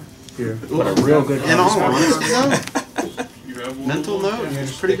Drain. Here. But a real good In all Counterspell. honesty though, mental note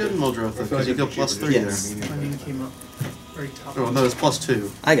is pretty good in Muldrotha because you go +3 Yes. there. Oh no, it's +2.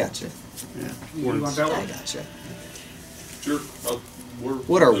 I gotcha. Yeah. I gotcha. Sure.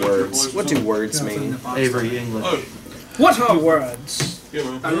 What are words? What do words mean? Avery English. What are words?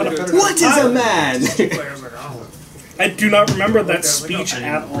 What is a man? I do not remember that speech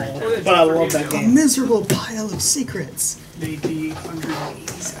at all, but I love that A game. miserable pile of secrets.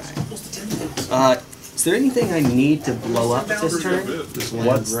 Is there anything I need to blow up this turn?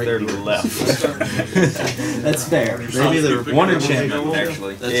 What's there left? That's fair. Maybe there's one enchantment,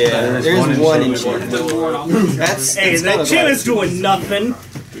 actually. Yeah, there's one enchantment. Hey, the enchantment's doing nothing.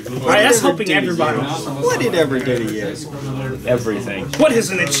 Alright, that's helping everybody. What did it ever do to you? Everything. What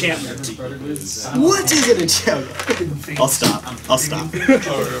is an enchantment? What is an enchantment? I'll stop. I'll stop.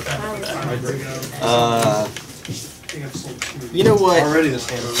 You know what? Already this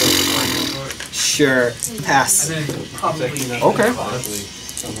hand is Sure. Pass. Okay.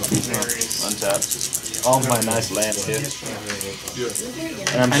 Untap. All my nice land hits.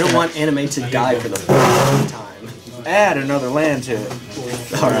 I don't want anime to die for the first time. Add another land to it.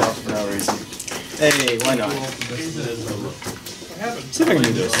 Alright. For no reason. Hey, why not? See if I can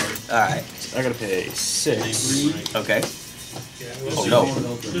do this. Alright. I gotta pay 6. Okay. Oh no.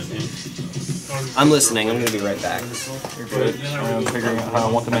 I'm listening. I'm gonna be right back. You're good. I'm figuring out how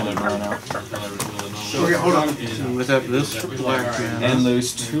I want the mana to run out. Okay, hold on. With that, this black man. And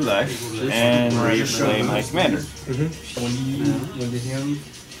lose 2 life. And replay my commander.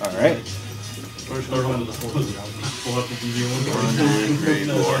 Alright.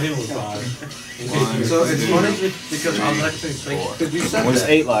 So it's funny because I was actually thinking, because you said What is that.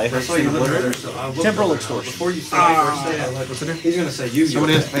 8 life? I saw you literally. Temporal extortion. Before you said he's going to say you.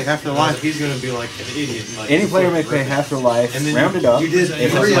 Somebody has to pay half their life. He's going to be like an idiot. Like, Any player may pay half their life, And then round it up. you did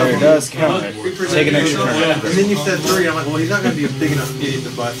If a three of player them. does count it, take an extra turn. and then you said 3. I'm like, well, he's not going to be a big enough idiot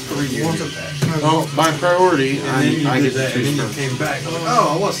to buy 3 units of that. Well, by priority, And then you I did get that, to and then choose you first. came back. I'm like,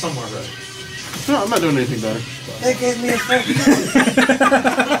 oh, I was somewhere right. No, I'm not doing anything better. They gave me a fucking.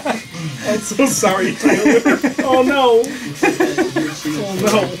 I'm so sorry, Tyler. Oh no. Oh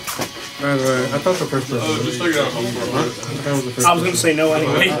no. By the way, I thought the first person. Just take it out. That was the first I was gonna say no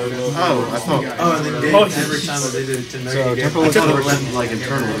anyway. Oh, I thought. Oh, and then Dave, Oh, every time that they did it to So, Nugget, temporal I took extortion. it like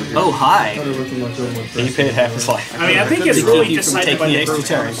internally. Oh, hi. He paid half his life. I mean, I think it's Keep really you from decided by taking the an extra group,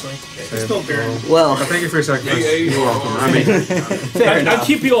 turn. honestly. It's still fair. Well, Thank you for your sacrifice. You're welcome. I mean, fair enough. I'll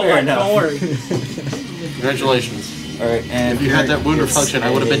keep you alive, enough. don't worry. congratulations. Alright, and If you had that wound reflection, I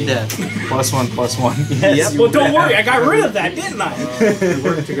would have been dead. +1/+1. Yes. Well, don't worry, I got rid of that, didn't I? We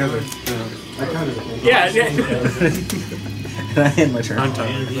worked together. Yeah, yeah. And I end my turn.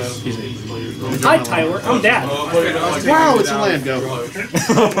 Hi, Tyler. I'm Dad. Wow, it's a land go.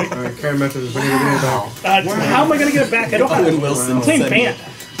 Alright, carry method is when you get it back. How am I gonna get it back? I don't have Owen Wilson I'm playing said- Bant.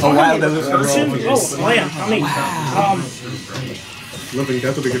 Oh wow, that was Oh, land. I mean, Living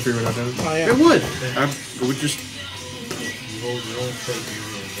death will be good for you right now, Dennis. oh, yeah. It would. I would just.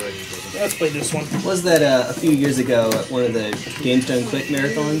 Let's play this one. Was that a few years ago at one of the Games Done Quick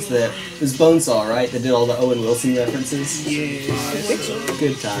marathons? That it was Bonesaw, right? That did all the Owen Wilson references. Yeah, I think so.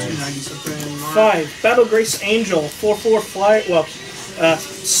 Good times. 5. Battle Grace Angel. 4/4 fly. Well,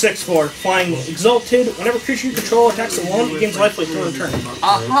 6/4 flying exalted. Whenever creature you control attacks alone, it gains life for a turn.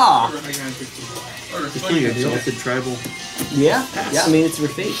 Aha! Just doing exalted tribal. Yeah, yeah. I mean, it's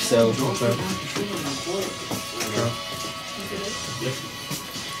Rafiq, so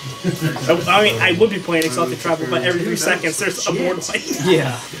I mean, I would be playing Exalted Tribal, but every 3 seconds there's a board fight.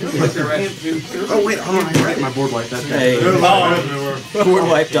 yeah. Oh wait, hold on. I write my board like that. Hey, board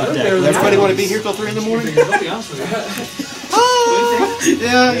wiped on deck. Everybody want to be here till 3 in the morning? Yeah,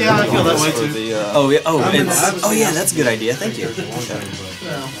 I feel that way too. Oh yeah. Oh yeah. That's a good idea. Thank you.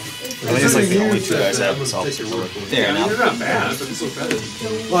 I think it's like the only 2 guys have this officer. Fair enough.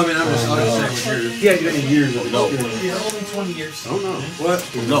 Well, I mean, I'm just saying when you're. Yeah, you got any years of No. experience. Only 20 years. Oh no. What?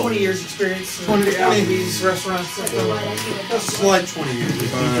 No. 20 years experience in 20 Applebee's restaurants. Slight 20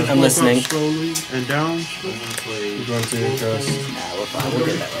 years. I'm listening. Slowly and down. We're going to cast Nah, we're fine. We'll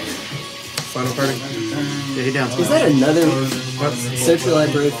get that later. Final party. Yeah, he down. Is that another search your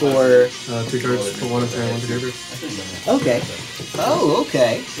library for? 2 cards for 1 and 10, 1 to Gabriel. Okay. Oh,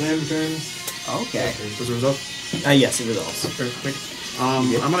 okay. Slam turn. Okay. Was the result? Yes, it resolves. Okay, thanks.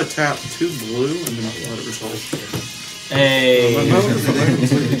 I'm gonna tap 2 blue and then let it resolve. Hey.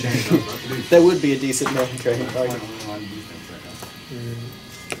 That would be a decent mana drain target.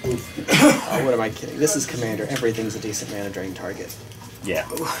 Oh, what am I kidding? This is Commander. Everything's a decent mana drain target. Yeah.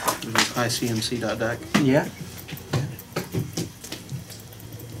 ICMC.deck. Yeah.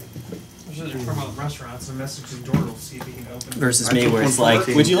 They're talking about restaurants and messaging Jordan to see if he can open. Versus me, where it's like,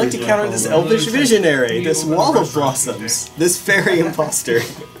 would you like to counter this Elvish Visionary, this Wall of Blossoms, this Fairy Imposter?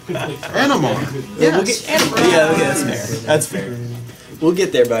 Animar. Yeah, we'll get Animar. Yeah, okay, that's fair. That's fair. We'll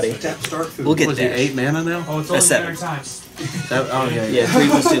get there, buddy. TapStart food. We'll get Was there. it 8 mana now? Oh, it's That's only 7. better times. Oh, yeah. Yeah, 3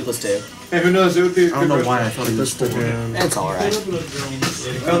 plus 2 plus 2. Hey, who knows? It would be. I don't know why I thought it was 4. That's alright.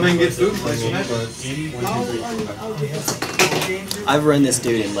 Come and get food place on that. I've run this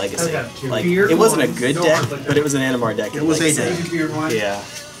dude in Legacy. Like, it wasn't a good deck, but it was an Animar deck. It was a Legacy. deck. Yeah.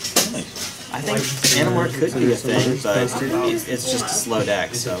 I think Animar could be a thing, but it's just a slow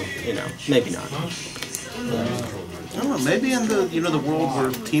deck, so, you know, maybe not. I don't know, maybe in the the world where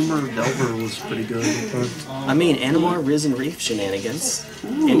Teamer Delver was pretty good. I mean, Animar, Risen Reef shenanigans.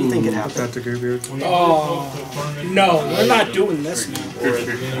 Anything could happen. That's a graveyard. Oh, no, we're not doing this now.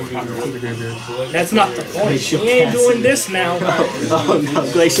 That's not the point. We ain't doing this now. Oh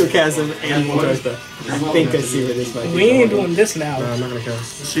no, Glacial Chasm and Muldrotha. I think I see where this might be. We ain't doing this now. No, I'm not gonna cast.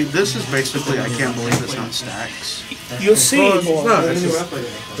 See, this is basically, I can't believe it's not stacks. You'll see, Well, boy. no,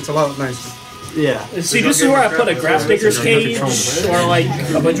 it's a lot nicer. Yeah. See, this is where I put a Graph Digger's Cage, or like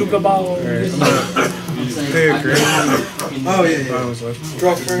a Bazooka Ball. Hey, great. Oh, yeah.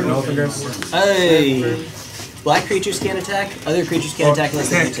 Draw turn. Hey! Black creatures can't attack, other creatures can't attack unless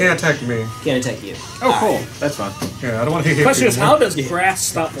they Can't attack me. can't attack you. Oh, cool. That's fun. Yeah, I don't want to hit The question is, you. how does grass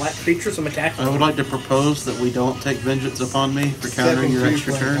stop black creatures from attacking? I would like to propose that we don't take vengeance upon me for countering your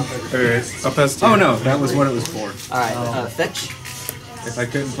extra turn. Alright, I'll pass to you. Oh no, that was what it was for. Alright, fetch. If I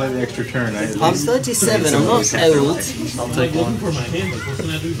couldn't play the extra turn, I I'm 37, I'm not old. I'll take one. For my hand, like, what can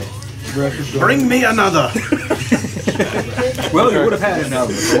I do now? Bring me another! Well, you would have had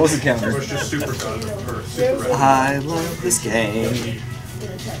another, but it wasn't countered. It's just super fun. I love this game.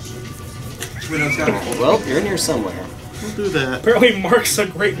 Well, you're in here somewhere. We'll do that. Apparently, Mark's a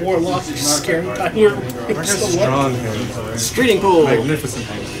great warlock, scaring Tyler. Strong hand. Streeting pool! Magnificent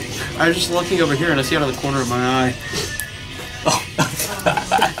hand. I was just looking over here and I see out of the corner of my eye.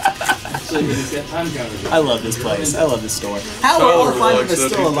 I love this place. I love this store. How are all 5 of us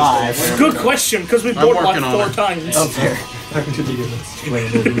still alive? Good question, because we I'm board working locked on 4 it. times. Oh, fair. Happy to begin this.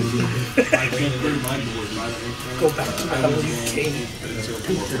 Go back to the hell you came.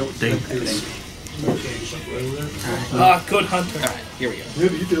 Ah, good hunter. Alright, here we go.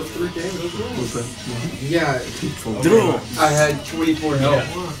 You deal 3 damage. Yeah, Drool. I had 24 health.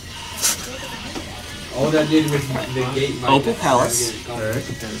 All that did was negate my Opal Palace.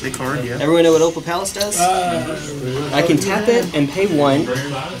 Big card, yeah. Everyone know what Opal Palace does? I can tap it and pay 1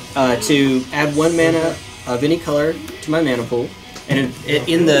 to add 1 mana of any color to my mana pool, and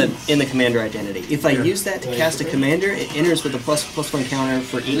in the commander identity. If I use that to cast a commander, it enters with a +1 counter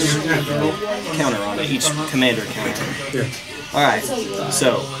for each counter on it, each commander counter. All right,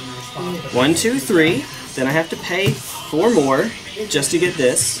 so 1, 2, 3. Then I have to pay 4 more just to get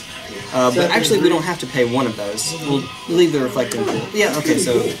this. But actually, we don't have to pay 1 of those. We'll leave the reflecting pool. Yeah, okay,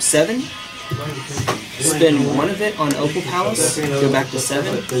 so 7. Spend 1 of it on Opal Palace, go back to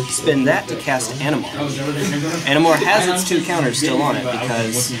 7, spend that to cast Animar. Animar has its 2 counters still on it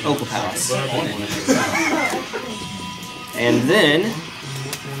because Opal Palace. And then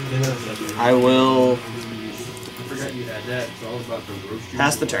I will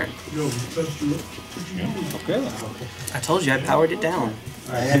pass the turn. Okay. I told you I powered it down.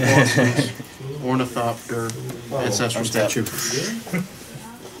 Ornithopter, Ancestral Statue.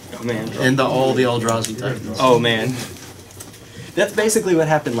 Oh man. And all the Eldrazi Titans. Oh man. That's basically what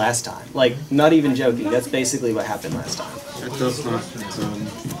happened last time. Like, not even joking, that's basically what happened last time. It does not sound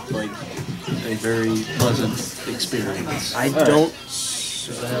like a very pleasant experience. I don't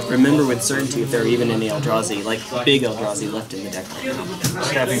remember with certainty if there are even any Eldrazi, like big Eldrazi, left in the deck right now.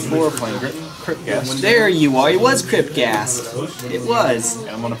 Tapping 4, playing Crypt Gas. There you are, it was Crypt Gas. It was. And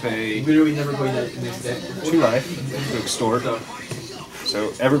I'm gonna pay Literally never played that in this deck. 2 life to extort.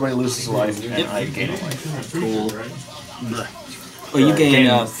 So everybody loses a life, and I gain a life. Cool. Oh, you gain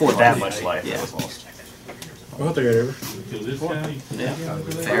 4 that life. much life. Yeah. Was lost. I'll take it over. Kill this guy. Yeah.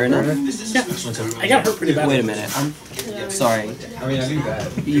 Fair enough. I got hurt pretty bad. Wait a minute, I'm sorry. I mean, I knew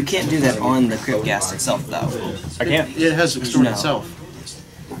that. You can't do that on the Crypt Gas itself, though. I can't. It has Extort No. itself.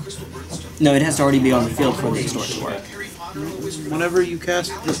 No, it has to already be on the field for the extort to work. Whenever you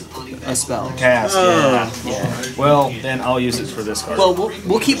cast A spell. Cast. Oh. Yeah. Well, then I'll use it for this card. Well,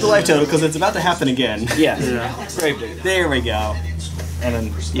 we'll keep the life total because it's about to happen again. yeah. Gravedigger. There we go. And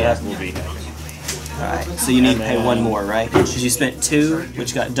then that will be. Alright, so you need to pay 1 more, right? Because you spent 2,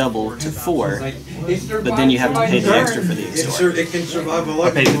 which got doubled to 4, but then you have to pay the extra for the extort. It can survive a I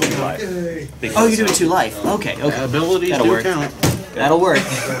life. paid it 2 life. Oh, you're doing 2 life. Okay, okay. abilities That'll do work. count. That'll work.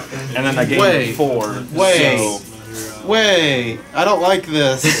 And then I gained Wait. 4. Wait. So Wait, I don't like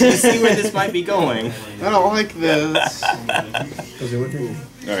this. You see where this might be going. I don't like this. Is it with me?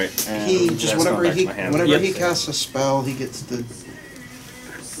 Alright. He just whenever he Yep. casts a spell, he gets to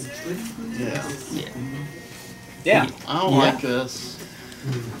Yeah. I don't like this.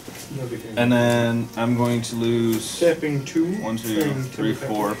 And then I'm going to lose Stepping 2. 1, 2, 3,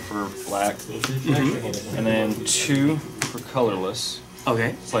 4 for black. And then 2 for colorless.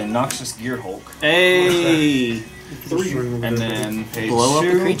 Okay. Play Noxious Gear Hulk. Hey. 3. And then pay Blow up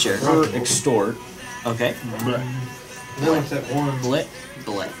 2 a creature. for Extort. Okay. Now it's that one. Blit.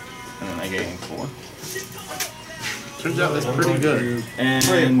 And then I gain 4. Turns out that's pretty good. And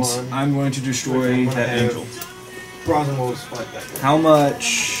I'm going to destroy that angel. Frozen wolves fight that. How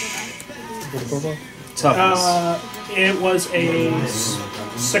much toughness? It was a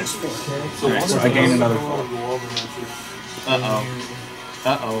 6/4. Alright, so I gain another 4. Uh-oh.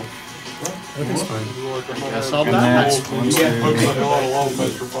 Uh-oh. Everything's fine. Guess I'll And die. that's 1, 2,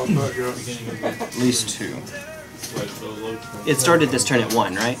 at least 2. It started this turn at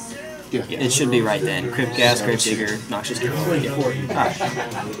 1, right? Yeah. It should be right then. Crypt Gas, Grave Digger, Noxious Gear. Yeah. Alright.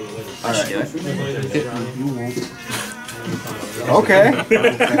 That should do it. Okay.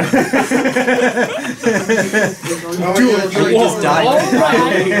 Just die.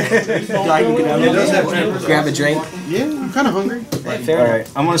 Grab a drink. Yeah, I'm kind of hungry. Alright,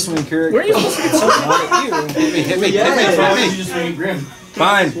 I'm gonna swing Keurig. Where are you supposed to get something? Hit me.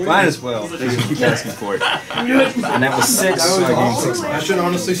 Fine as well. They just keep asking for it. And that was 6, so I gained 6 I life. should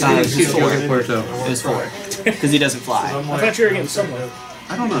honestly say It was 4. Because he doesn't fly. I thought you were getting somewhere.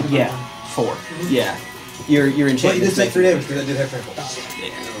 I don't know. Yeah. 4. Yeah. Your But you enchantment. just take 3 damage because I did have trample.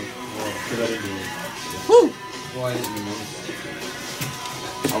 Woo!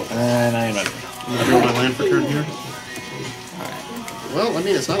 And I am ready. You draw my land for turn here? Well, I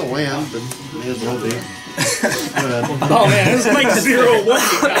mean, it's not a land, but it may as well be. Oh man, it's like 0/1.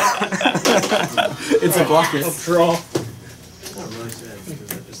 It's a blocker. Draw.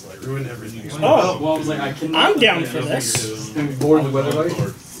 Ruin everything. Oh, Well, I was like, I can. I'm down for this. Board with weather light?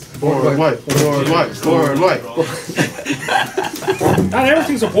 Board white. Not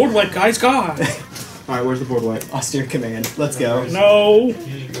everything's a board wipe, guys. God. Alright, where's the board wipe? Austere command. Let's go. No.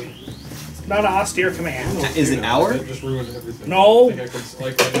 Not an austere command. Is it hour? That just ruined everything. No. I think I could,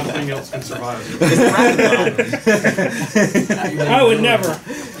 like nothing else can survive. I would never.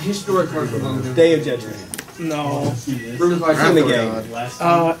 Historic card from Day of Judgment. No. Renegade.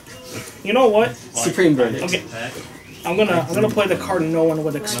 You know what? Supreme Verdict. Okay. I'm gonna play the card no one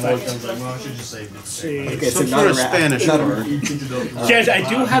would expect. Let's see. Okay, so Some not sort a of rat. Spanish Not a word. Judge, I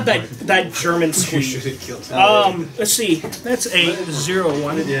do have that German squeeze. Let's see. That's a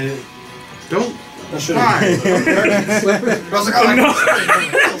 0/1. Don't. I should have. I was like, oh, No,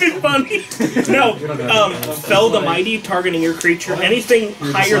 that'd be funny. No, Fell the Mighty, targeting your creature. Anything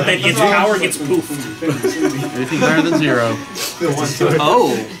higher than its power gets poofed. Anything higher than 0.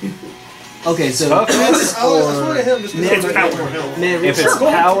 Oh. Okay, so toughness or It's power. If its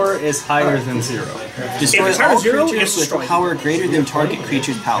power is higher than 0. destroy If it's higher all than 0, creatures it's with destroyed. power greater than target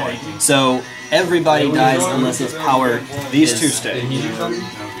creature's power. So everybody dies unless its power. These 2 stay.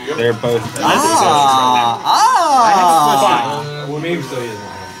 They're both. maybe still is.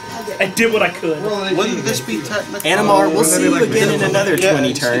 I did what I could. Wouldn't this be technically? Animar, we'll see you again in another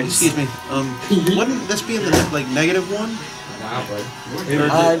 20 turns. Excuse me. Wouldn't this be in the -1?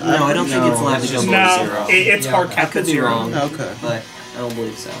 No, I don't think it's allowed to go below No, 0. it's hard I cap could at be 0. wrong, Okay. but I don't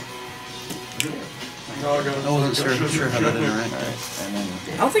believe so. I wasn't sure how that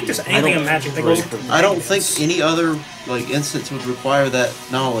interacted. I don't think there's anything in Magic that goes. I don't think any other instance would require that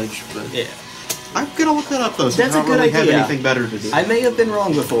knowledge, but Yeah. I'm gonna look that up though. So That's I a don't good really have idea. anything better to do. I may have been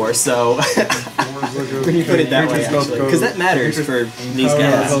wrong before, so when you put it that way, actually, because that matters for these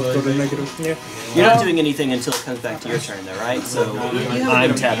guys. Yeah. You're not doing anything until it comes back to your turn, though, right? So you have a bit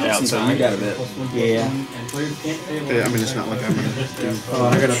I'm of tapped out, so you got a bit. Yeah. Yeah, I mean, it's not like I'm gonna do. Oh,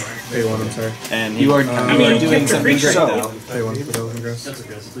 I gotta pay 1, I'm sorry. And You are, mean, you are you doing picked a something great, creature. though. Pay 1 for Thousand Grass.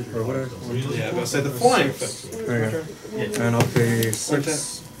 Or whatever. Yeah, I was say the flying effects. There you go. And I'll pay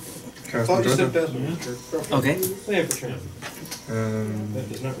 6. I thought you said Muldrotha. that. Okay. Yeah, for sure. And That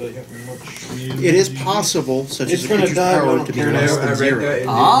does not really help me much. It is possible, such It's as a gonna creature's die, power but to be I don't less care. than 0.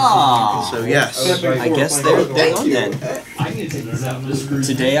 Ah. So yes, I guess they're bang on then.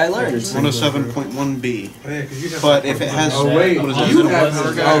 Today I learned. 107.1b. Oh, yeah, 'cause you have But if it has, Oh, wait. what is that? You have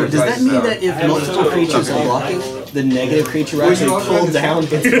power guy. Oh, does that mean that if multiple creatures are blocking, the negative creature will actually pull down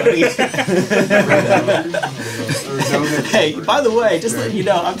its buddy? Hey, by the way, just letting you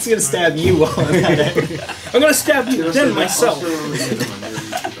know, I'm just gonna stab you while I'm at it. I'm gonna stab you, then myself.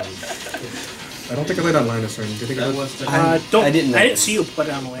 I don't think I laid on line this turn. Do you think I did? Don't. I didn't see you put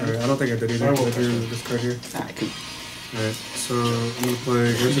down the land. Alright, I don't think I did either. I drew this card here. Alright, cool. Alright, so I'm gonna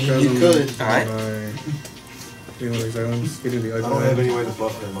play Gravetide. You could. Alright. Being one of these islands, you do the I ugly don't have one. any way to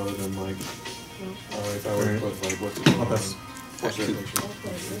buff them other than like, if I were to put like what's it I'll called? pass.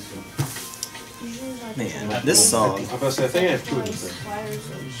 Man, this song. I think I have 2 of these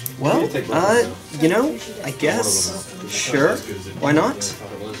things. Well, you know, I guess. Sure. Why not?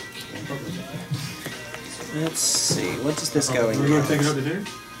 Let's see. What does this go in? We're going to take it out to dinner?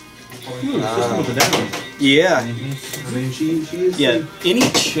 Yeah. I mean, she is. Yeah. Any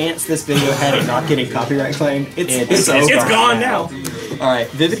chance this video had it not getting copyright claimed? It's gone now. All right,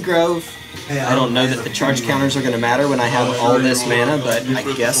 Vivid Grove. I don't know that the charge counters are going to matter when I have all this mana, but I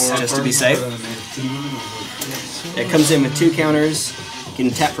guess just to be safe. It comes in with 2 counters. You can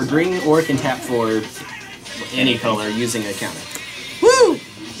tap for green or it can tap for any color using a counter. Woo!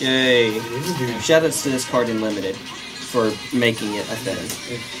 Yay! Shoutouts to this card in Limited for making it a thing.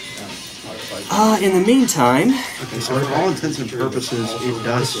 In the meantime... Okay, so for all intents and purposes, it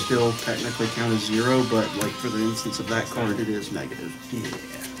does still technically count as 0, but like for the instance of that card, it is negative. Yeah.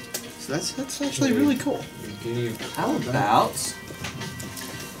 So that's actually really cool. How about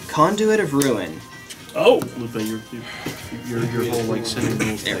Conduit of Ruin? Oh! Lupa, your whole like sending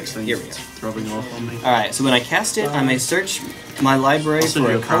rules type thing Here we go. rubbing off on me. Alright, so when I cast it, I may search my library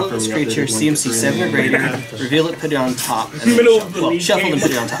for a colorless creature, CMC 7 or greater, reveal it, put it on top, and then shuffle and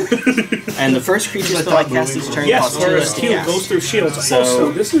put it on top. And the first creature spell I cast each turn costs 2 less to cast. Goes through shields.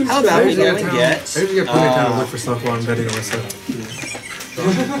 So, how about we go and get... I usually get plenty of time to look for stuff while I'm betting on myself.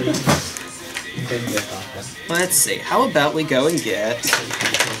 Let's see, how about we go and get...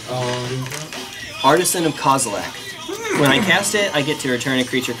 Artisan of Kozilek. When I cast it, I get to return a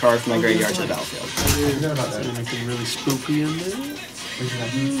creature card from my graveyard to the battlefield. Anything really spooky in there?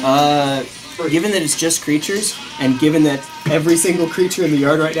 Given that it's just creatures, and given that every single creature in the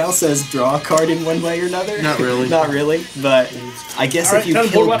yard right now says draw a card in one way or another. Not really. Not really, but I guess if you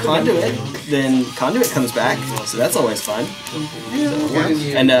kill Conduit, then Conduit comes back, so that's always fun.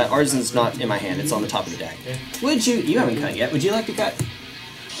 And Artisan's not in my hand, it's on the top of the deck. Would you... You haven't cut yet. Would you like to cut?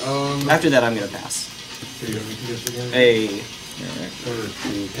 After that, I'm going to pass.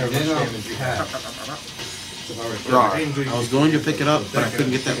 I was going to pick it up, but I couldn't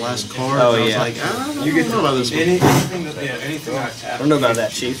get that last card. Oh, I was yeah. like, I don't know about this one. Anything I tap. I don't know about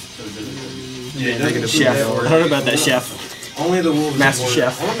that, Chief. Negative Chef. I don't know about that, Chef. Only the wolves. Master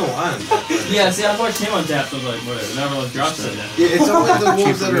Chef. I don't know why. Yeah, see, I watched him on tap, so I was like, whatever, never really drops it now. Yeah, it's only the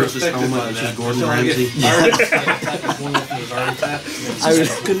wolves that are versus affected helmet, by which that. is Gordon So I get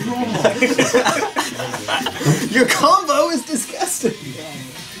Ramsay. Your combo is disgusting.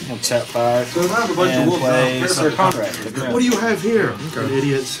 Tap 5. So if I have a bunch of wolves, I don't care about that. What do you have here? An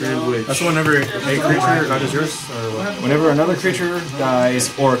idiot sandwich. That's whenever a creature dies is yours? Or what? Whenever another creature dies,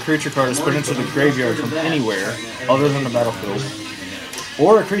 or a creature card is put into the graveyard from anywhere other than the battlefield,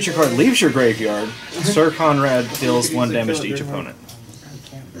 or a creature card leaves your graveyard, Sir Conrad deals 1 damage to each opponent.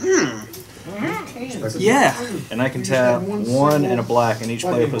 Yeah. And I can tap 1 and a black, and each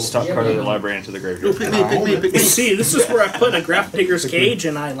player puts top card of their library into the graveyard. Pick me, pick me, pick me. See, this is where I put a Gravedigger's Cage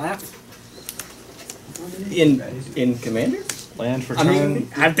and I laugh. In Commander? Land for I turn. mean,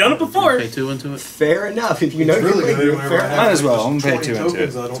 I've done it before. Pay 2 into it. fair enough. If you know Really your good league, whenever I fair have Might as well. I'm gonna pay 2 into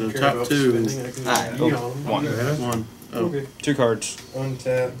tokens, it. I don't So care top about 2. spending. I can Alright, just cool. be on. 1. 1. Oh. 2 cards.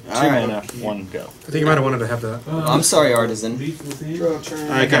 Untap. 2 mana. 1 go. I think you might have wanted to have that. I'm sorry, Artisan. Draw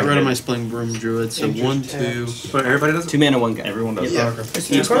turn. I got rid of my Spling Broom Druid, so 1, 2. But everybody does it? 2 mana, 1 go. Everyone does. Yeah.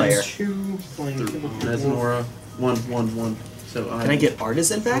 Each player. Resnora. 1. So Can I get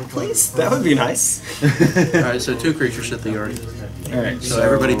Artisan back, please? That would be nice. Alright, so 2 creatures hit the yard. Alright, So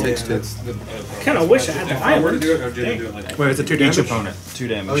everybody takes 2. Kind of wish I had the island. Wait, is it 2 damage? Each opponent. 2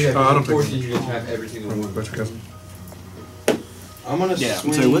 damage. Oh, I don't think You just have every single one. I'm gonna Yeah,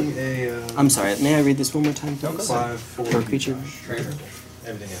 swing so what- a I'm sorry, may I read this one more time, please? 5/4 For a creature? trainer.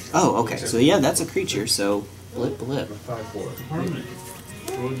 Everything else. Oh, okay. So yeah, that's a creature, so blip blip. 5/4. Permanent.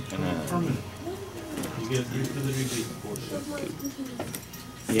 Permanent. You get 3 for the repeat.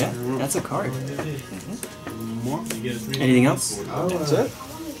 Yeah, that's a card. You get a 3. Anything else? That's it.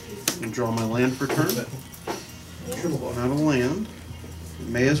 Draw my land for turn. Not a land.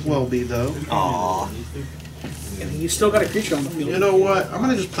 May as well be though. Aww. You still got a creature on the field. You know what? I'm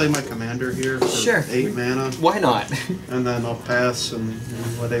gonna just play my commander here for Sure. 8 mana, Why not? and then I'll pass and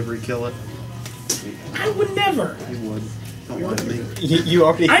let Avery kill it. I would never. He would. Don't lie to me. You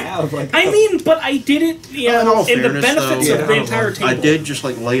already have, like... I mean, but I did it, you In know, all in the fairness, benefits though, of the entire table. I did just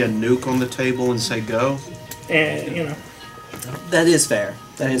like lay a nuke on the table and say go. And, you know. That is fair.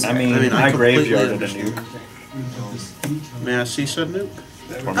 That is fair. I mean, I I completely graveyarded a understand. nuke. May I see said nuke?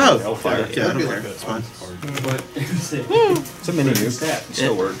 Oh, Hellfire. Yeah, I don't care. It's fine. It's a mini nuke. It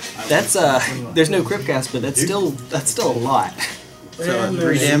still works. That's there's no crit cast, but that's still a lot. So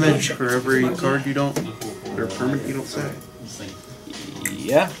 3 damage for every card you don't, or permanent you don't say.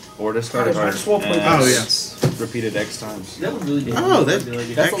 Yeah. Or discard a card. Oh yes. Repeated X times. That would really be. Oh, that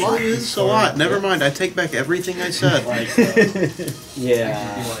That's actually is a lot. Never mind. I take back everything I said.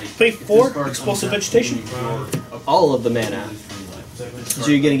 Yeah. Play 4 explosive vegetation. All of the mana. So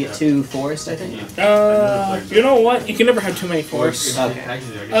you're gonna get 2 forest, I think. You know what? You can never have too many forests. Okay.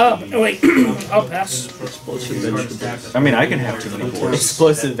 Wait, I'll pass. I mean, I can have too many forests.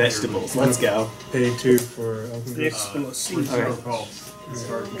 Explosive vegetables. Let's go. Pay 2 for The explosive. Okay.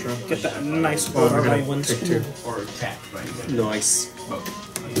 Get that nice water island. Take 2. Nice.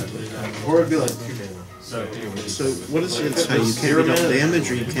 Or it'd be like 2 mana. So what does it say? You can't deal damage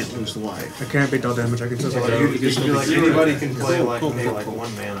or you can't lose life? I can't be dealt damage. I can just Like, anybody can play like 1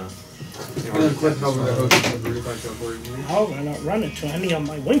 mana. How would I not run into any of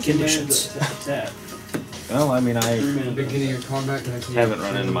my win conditions? Well, I mean, I Beginning of combat, haven't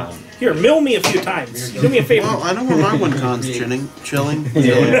run into mine. Here, mill me a few times. Do me a favor. Well, I know where my one con's chilling.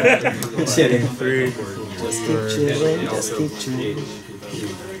 Yeah. Chilling. 3. Just keep chilling. Just keep chilling.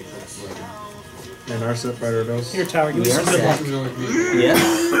 And our set fighter does. Here, Tower, give me some good luck. Yeah.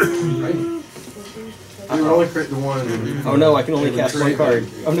 You only crit the 1. Oh no, I can only cast 1 card.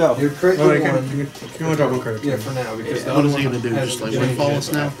 Oh no. You crit the Oh, 1. you can only draw 1 card. Yeah, for now. Because What is he gonna do? Just like windfall us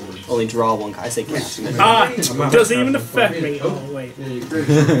now? Only draw 1 card. I say cast. Doesn't even affect me. Oh wait. Yeah, you crit.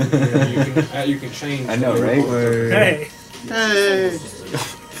 You can change. I know, right? Hey. Hey!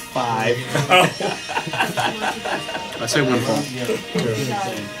 5. Oh. I say windfall.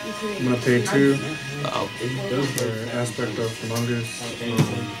 I'm gonna pay 2 Uh-oh. for Aspect of Humongous.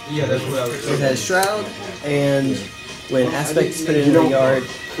 Yeah, that's what I was It has Shroud, and when Aspects put it in the yard,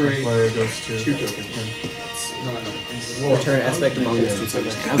 Player goes to return Aspect among these 2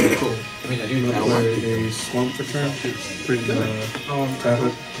 tokens. Okay, cool. play a Swamp for turn. Tap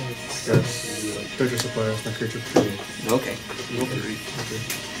it. Yes. Treasure supply as my creature. Okay.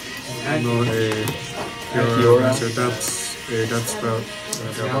 I'm going a Fiora. Master Depths, a Death Spout,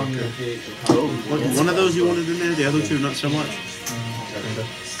 Oh, One of those you wanted in there, the other 2 not so much.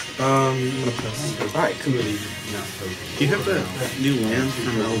 I'm gonna pass. alright, cool. Do you have that new land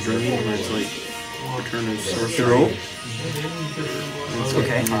from Muldrotha where it's like return of sorcery?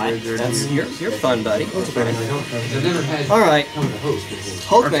 Okay, that's you're fun, buddy. Alright.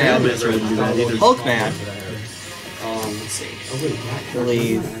 Hulkman. wouldn't do that either. Hulkman. Let's see.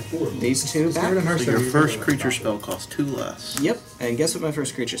 Leave these 2 back. So your first creature spell costs 2 less. Yep, and guess what my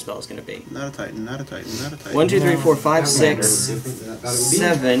first creature spell is going to be? Not a Titan, not a Titan, not a Titan. 1, 2, 3, 4, 5, 6,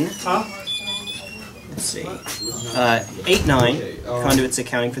 7. Let's see. 8, 9. Conduits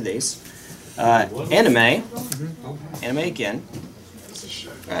accounting for these. Anime. Anime again.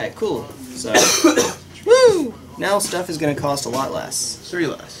 Alright, cool. So, woo! Now stuff is going to cost a lot less. 3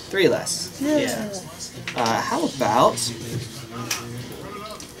 less. 3 less. Yeah. How about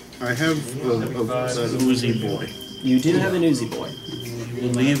I have a Oozy Boy. you do have an Uzi Boy?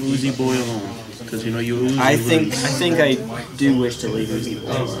 We'll leave Oozy Boy alone. Because you know you Oozy I think lose. I do wish to leave Uzi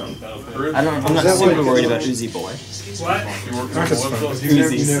Boy alone. I'm not super worried about Uzi Boy. What?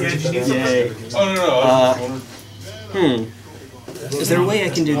 Uzis. Yay. Is there a way I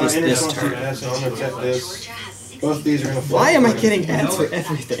can do this turn? Both these are going to Why am I getting ads for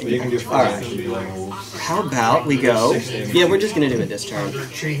everything? Alright. How about we go... Yeah, we're just going to do it this turn.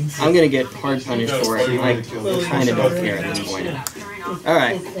 I'm going to get hard punished for it. I kind of don't care at this point.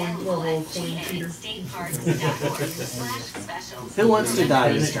 Alright. Who wants to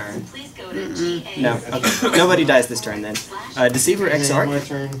die this turn? No. Okay. Nobody dies this turn then. Deceiver Exarch.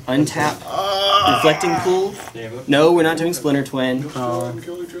 Untap. Reflecting Pool. No, we're not doing Splinter Twin.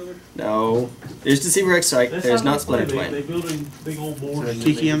 No. There's Deceiver Exarch. There's not Splinter Twin.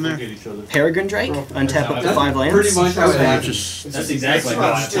 Kiki in there? Peregrine Drake. Untap up to 5 lands. Pretty much how it happens. Just That's exactly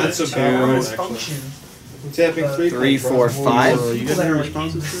how it happens. 2, 3, 4, 5. you got any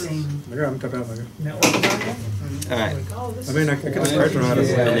responses to this? Yeah, I'm tapped out. Alright. I mean, I can just charge out of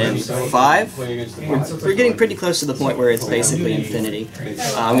And then 5. We're getting pretty close to the point where it's basically infinity.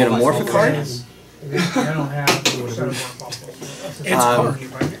 I'm going to morph a card.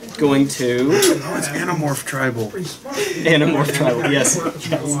 Going to... Oh, it's Animorph Tribal. Animorph Tribal, yes.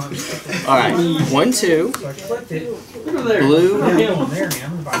 Alright, 1, 2. Blue.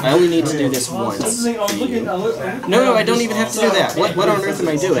 I only need to do this once. No, I don't even have to do that. What on earth am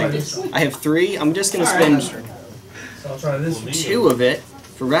I doing? I have 3. I'm just going to spend 2 of it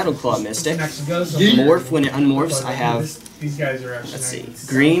for Rattleclaw Mystic. Morph when it unmorphs. I have These guys are actually. Let's see.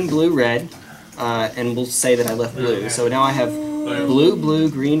 Green, blue, red. And we'll say that I left blue. So now I have blue, blue,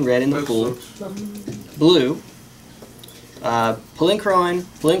 green, red in the pool. Blue. Pelincron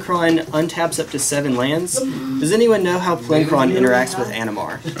untaps up to 7 lands. Does anyone know how Pelincron interacts with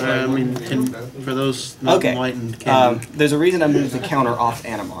Animar? I mean, for those not enlightened, there's a reason I moved the counter off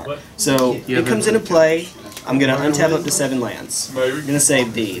Animar. So it comes into play. I'm going to untap up to 7 lands. I'm going to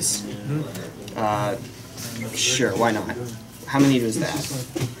save these. Sure, why not? How many is that?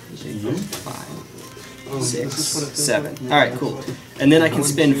 5, 6, 7. Alright, cool. And then I can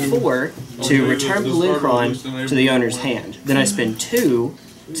spend 4 to return Pelincron to the owner's hand. Then I spend 2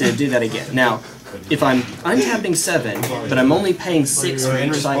 to do that again. Now, if I'm untapping 7, but I'm only paying 6 for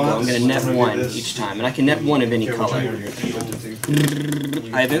each cycle, I'm going to net 1 each time. And I can net 1 of any color.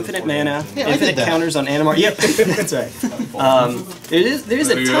 I have infinite mana, infinite counters on Animar. Yep, that's right. There is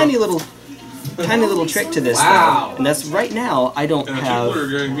a tiny little trick to this, though, and that's right now I don't have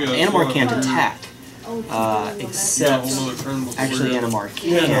Animar can't attack, except actually Animar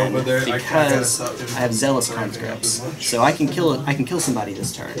can because I have zealous conscripts, so I can kill somebody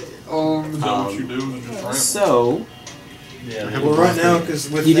this turn. So. Well, right now, because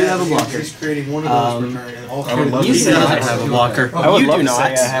with you do have a blocker. He's creating one of those per turn, and all I would love to say I have a blocker. I would love to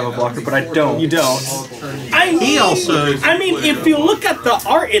say I have a blocker, but I don't. You don't. I mean, if you look at the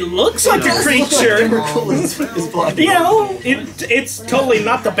art, it looks like a creature. You know, it's totally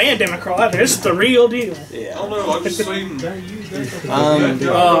not the bandana crawl either. It's the real deal. Yeah. I don't know. I've just seen. I'm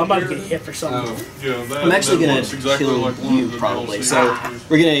about to get hit for something. I'm actually gonna kill you probably. So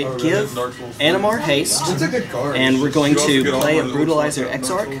we're gonna give Animar haste, and we're going to play a Brutalizer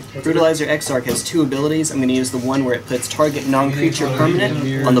Exarch. Brutalizer Exarch has 2 abilities. I'm going to use the one where it puts target non-creature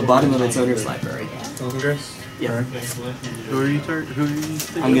permanent on the bottom of its owner's library. Yeah. Who are you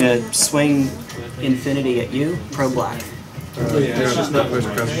thinking? I'm going to swing Infinity at you, pro black. Oh,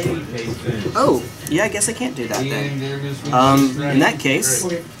 yeah, I guess I can't do that then. In that case,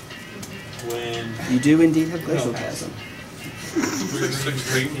 you do indeed have Glacial Chasm.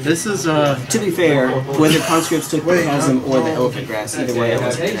 This is to be fair, whether conscripts took the chasm or the elephant grass, either way I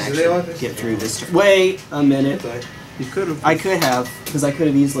wasn't gonna actually get through this turn. Wait a minute. You could have. I could have, because I could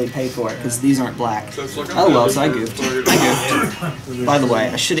have easily paid for it, because these aren't black. Oh well, so I goofed. By the way,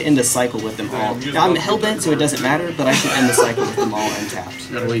 I should end a cycle with them all. Now, I'm hellbent, so it doesn't matter, but I should end the cycle with them all untapped.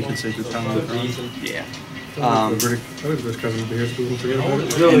 That way you can save your power. Yeah. And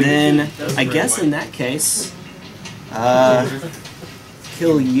then, I guess in that case,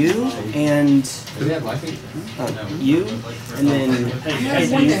 kill you and you, and then you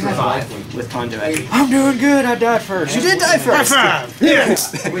for 5 with conduit. I'm doing good. I died first. You did die first. High five.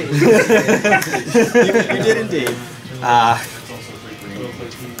 Yes. you did indeed.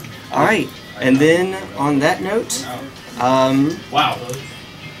 All right, and then on that note, Wow.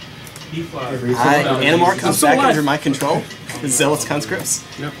 Animar comes back under my control. Zealous conscripts.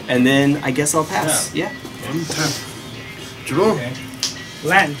 Yep. And then I guess I'll pass. Yeah. Draw.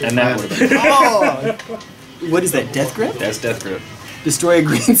 Land. And that would have been. Oh! What is that, Death Grip? That's Death Grip. Destroy a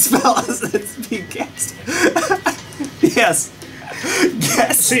green spell as it's being cast. Yes.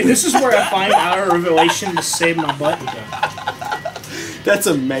 Yes. See, this is where I find our revelation to save my butt. That's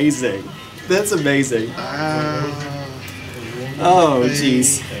amazing. That's amazing. Oh,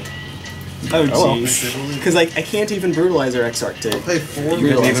 jeez. Oh, jeez. Because I can't even Brutalizer Exarch to You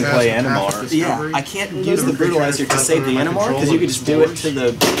couldn't even play Animar. Yeah, I can't use the Brutalizer to save the Animar, because you could just do it to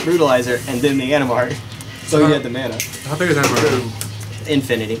the Brutalizer and then the Animar. So you had the mana. How big is Animar?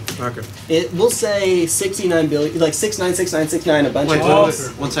 Infinity. Okay. It will say 69 billion, like 696969, a bunch Wait,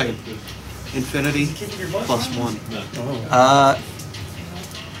 of... 1 second. Infinity +1.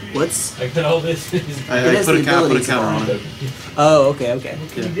 What's... I got all this. I put a counter on it. Oh, okay, okay.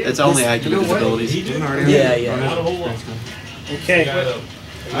 Yeah, it's only activated abilities. Yeah, yeah. Okay.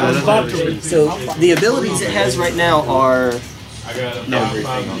 So the abilities it has right now are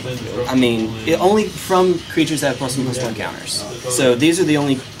everything. I mean, only from creatures that have +1/+1 counters. So these are the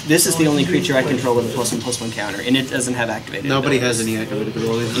only. This is the only creature I control with a +1/+1 counter, and it doesn't have activated. Nobody abilities. has any activated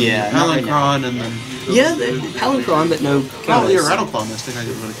abilities. Yeah, not right now. Palancron and then. Yeah, Palancron, but no counters. Oh, yeah, Rattleclaw Mystic I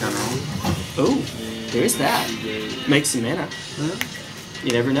could put a counter on. Oh, there's that. Make some mana.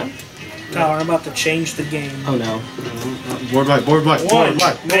 You never know. Now we're about to change the game. Oh no. Board wipe, board wipe, board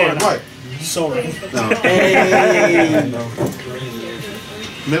wipe, board wipe. Sorry. No. Hey.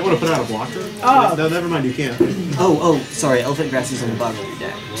 You might want to put out a blocker. Oh. No, never mind, you can't. Oh, sorry. Elephant Grass is on the bottom of your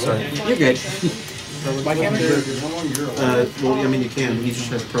deck. Sorry. You're good. White hammer? Well, I mean, you can. He just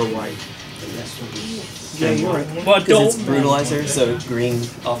has pro white. Yeah, you're right. Well, Because it's brutalizer, so green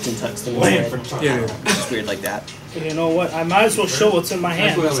often tucks them away. Yeah. It's just weird like that. You know what? I might as well show what's in my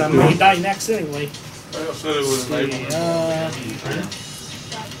hand because I may die next anyway. I said it was an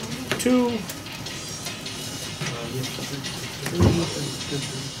 2.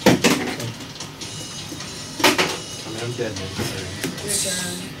 I'm dead, man.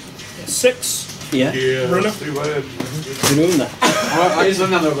 6. Yeah. Yeah, Bruna? that's too bad. Bruna. I just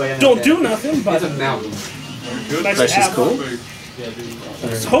don't know the Don't do nothing, but It's a mountain. nice Fresh to is have. cool. I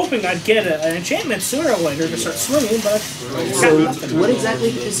was hoping I'd get an enchantment sooner or later to start swinging, but So, what exactly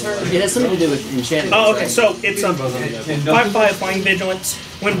is her? It has something to do with enchantment. oh, okay. So it's a 5/5 flying vigilance.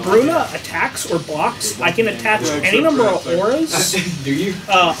 When Bruna attacks or blocks, I can attach any number of auras Do you?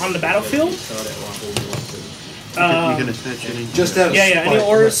 on the battlefield. You can attach any. Just out of Any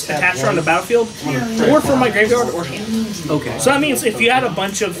auras attached on the battlefield, or from my graveyard or hand. Okay. So that means if you had a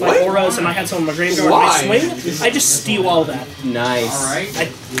bunch of like auras and I had some in my graveyard and I swing, I just steal all that. Nice.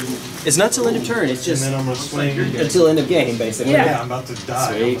 It's not till end of turn. It's just And then I'm gonna swing. until end of game, basically. Yeah. I'm about to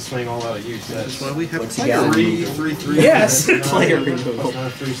die. I'm gonna swing all out of use. That's That's why we have What's he got? 3/3. Yes. Player removal.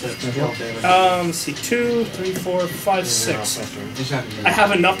 3 sets, 12 damage. Let's see, 2, 3, 4, 5, 6. I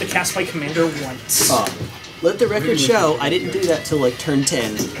have enough to cast my commander once. Let the record show I didn't do that till like turn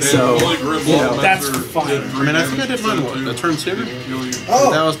 10. So, you know, That's fine. I mean, I think I did mine a turn sooner.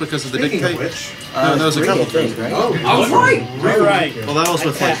 Oh, That was because of the dictate. No, that was a 3, couple I think, turns. right? I was right. All right. Well, that was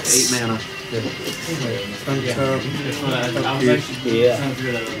with like Attacks. 8 mana. Yeah.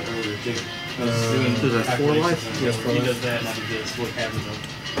 Is that 4 life? Yes, for life.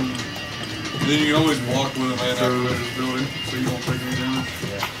 Then you can always walk with a man after this building, so you won't take any damage.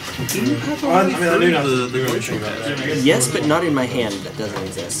 Yes, but not in my hand. That doesn't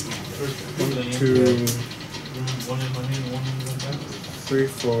exist. 2, 3,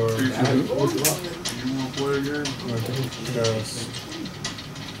 4. You want to play a game?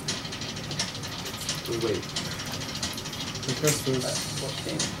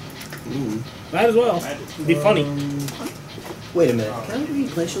 Might as well. It'd be funny. Wait a minute. Can I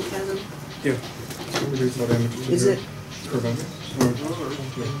read Glacial Chasm? Yeah. Is it? Prevent.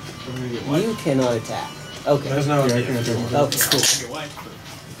 You cannot attack. Okay. There's no. Yeah, I can attack. Oh, cool.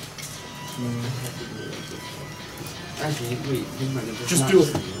 Just do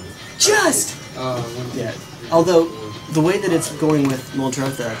it. Just! Yeah. Although, the way that it's going with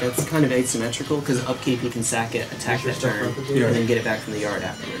Muldrotha, that's kind of asymmetrical, because upkeep you can sack it, attack that turn, and then get it back from the yard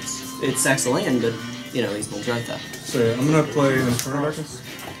afterwards. It sacks the land, but, you know, he's Muldrotha. So yeah, I'm gonna play Infernal Darkness.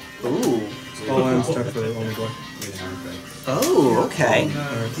 Ooh. All lands tap for only black. Oh, okay. I'm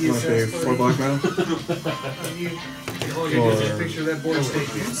gonna pay 4 black mana.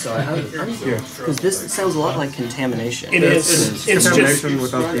 So because this sounds a lot like Contamination. It is. It's just. Contamination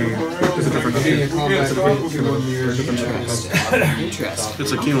without the. It's a different Interesting.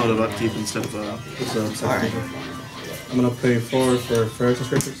 It's a cumulative upkeep instead of Alright. I'm gonna pay 4 for Ferocious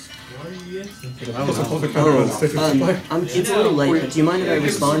Creatures. It's a little late, but do you mind if I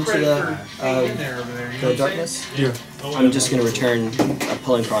respond to the darkness? Yeah. I'm just going to return a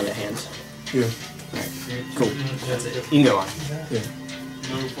pulling prawn to hand. Yeah. Cool. You can go on. Yeah.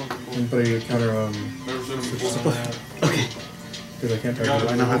 And play counter Okay. Because I can't I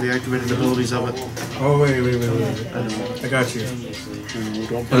target know how the activated abilities of it. Oh wait. I got you.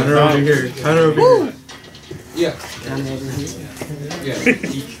 Counter over here. Counter over here. Yeah. Yeah.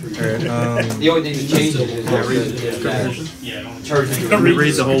 Alright, The only thing to change it is that Let me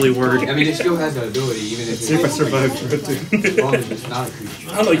read the holy word. I mean, it still has that ability, even if see if I it's survive for it too. as long as it's not a creature.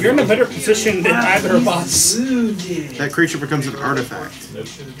 I don't know. You're in a better position than either of us. That creature becomes an artifact. In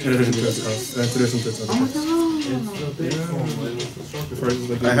addition to its house. In addition to its other cards.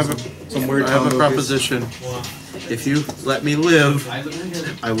 I have a proposition. If you let me live,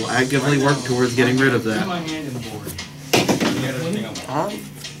 I will actively work towards getting rid of that.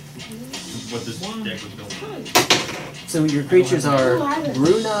 So your creatures are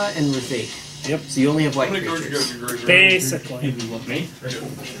Bruna and Rafiq. Yep. So you only have white creatures. Basically.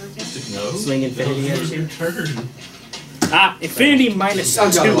 Swing Infinity at you. Infinity minus 2.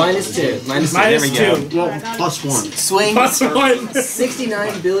 Minus 2. Minus There we go. 2. Well, plus 1. Swing. Plus 1.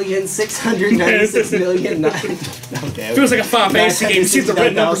 69,696,000,000. Okay. Feels like a Final Fantasy game. You see the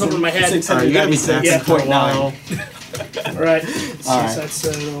red numbers over my head. You gotta be sexy for a while. Alright. Alright.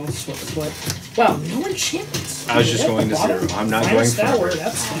 Wow, no enchantments. I was just going to 0. I'm not going Minus that for word,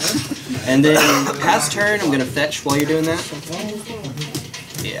 that's fine. And then past turn, I'm gonna fetch while you're doing that.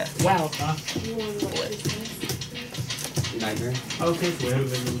 Yeah. Wow. Nightmare.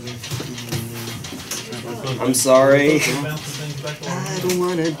 I'm sorry. I don't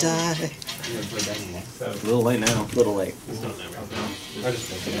wanna die. A little late now. A little late. I'm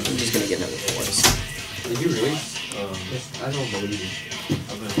just gonna get another force. Did you really? I don't believe you.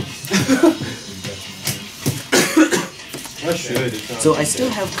 I should. So I still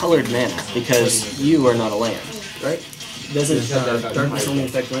have colored mana because you are not a land, right? Doesn't darkness only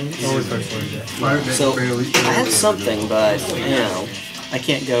affect lands? Always affects lands. So I have something, but you know, I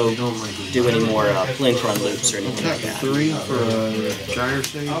can't go do any more link run loops or anything like that. 3 for a Gyre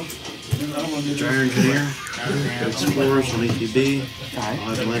Sage. Gyre Engineer. Explorers on ETB. I'll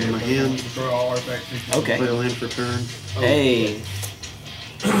have a land in my hand. Okay. Play a land for turn. Hey.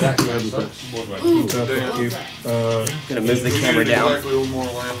 Gonna move the camera down.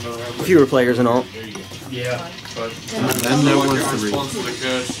 Fewer players and all. Yeah. And there was 3.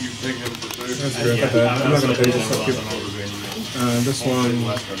 That's good. I'm not gonna pay this. This one, I'm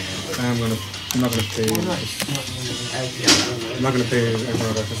not gonna pay. I'm not gonna pay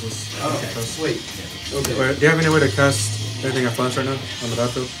everyone references. Wait. Okay. But do you have any way to cast anything at flash right now on the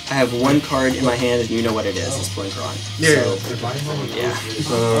battlefield? I have one card in my hand, and you know what it is. It's Blinkron. Yeah.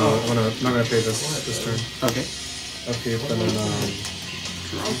 So, I'm not gonna pay this turn. Okay. Upkeep and then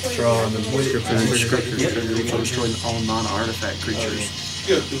draw and then Scripture. Destroying all non-artifact creatures.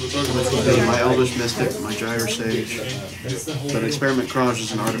 My Elvish Mystic, my Gyre Sage. But Experiment Kraj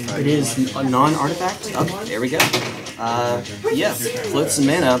is an artifact. It is a non-artifact? Okay, there we go. Yeah, floats some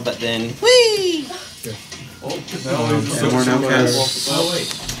mana, but then... Whee! More now cast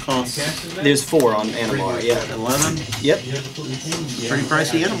cost. There's 4 on Animar, yeah. 11? Yep. Pretty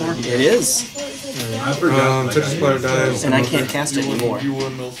pricey Animar. It is. Touch player dies. And I can't cast it anymore.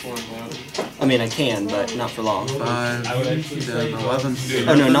 I mean, I can, but not for long. 5, 11.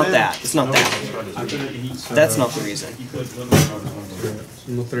 Oh no, not that. It's not that. That's not the reason.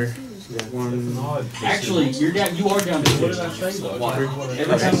 3. 1. Actually, you are down to 2. What did I say? Why?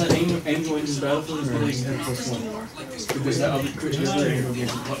 Every time that angel enters the battlefield, it's going to get +1. Because that other creature is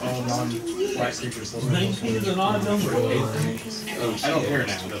all non-white creatures. 19 is an odd number. I don't care now.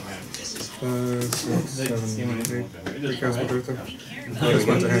 It doesn't matter. 5, 6, 7, 8. Recast Muldrotha. I just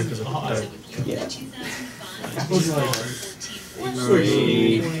went to hand because it died. Yeah.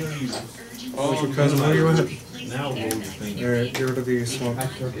 3. Cousin, where are you at? Alright, get rid of the swamp.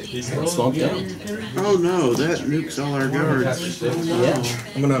 Swamp down. Oh no, that nukes all our guards. Yeah.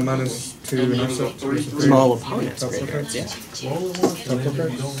 I'm gonna -2 and offset. Small opponents, graveyards, yeah.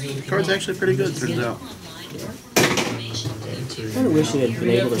 The card's actually pretty good, turns out. I kind of wish it had been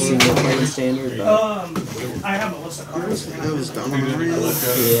able to see more playing standard, but... I have a list of cards. That was dominating.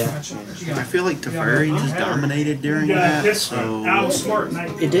 Yeah. I feel like Teferi just dominated during that, so... I was smart and I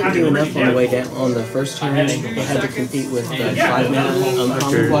It didn't do enough on the way down. On the first turn, it had to compete with the 5-mana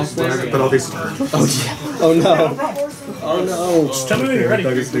uncommon blackboard. But all these. Oh yeah. Oh no. Oh no. Tell me when you're ready.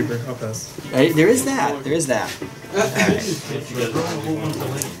 Dug is deeper. I'll pass. There is that. There is that.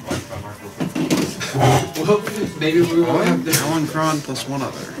 Well, maybe we won't have this. Alan Kron plus one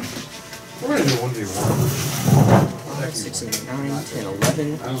other. We're going to do 1v1. 6, 9, 10,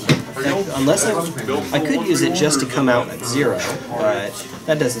 11. Unless I could use it just to come out at 0, but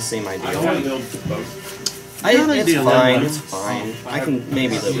that doesn't seem ideal. It's fine, it's fine. I can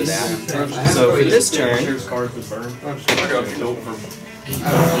maybe live with that. So for this turn...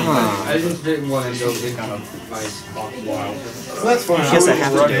 I just didn't want to go in kind of wild. That's fine. I guess I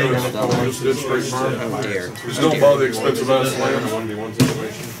have to do it. Just did straight farm. Oh dear. Just don't buy the expensive ass land in 1v1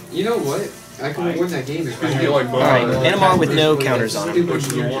 situation. You know what? I can win that game if I You like Alright, Animar with no counters on it.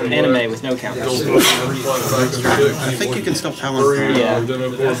 Anime with no counters. I think you can still Talon. Yeah.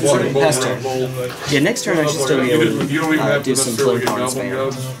 Pass turn. Yeah, next turn I should still be able You don't even to have do to some necessarily flip get on goblin spam.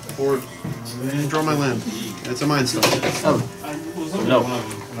 gods for it. Draw my land. It's a Mind Stone. Oh. No.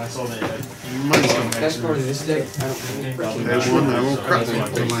 Mind Stone. That's part of this deck. I don't Pay 1, I will crack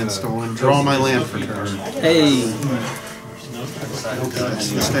the Mind Stone. Draw my land for turn. Hey.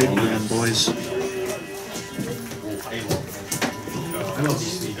 It's the state land, boys.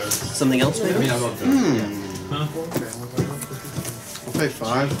 Something else maybe? I'll pay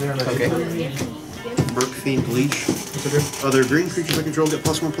 5. Okay. Burk Fiend Leash. Other green creatures I control get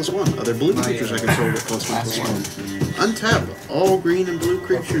 +1/+1. Other blue creatures I control get +1/+1. Untap all green and blue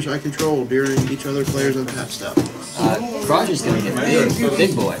creatures I control during each other player's untap step. Kraj is going to get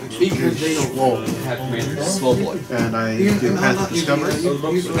big boy. because they don't have commanders. Swole boy. And I do Path of Discovery. I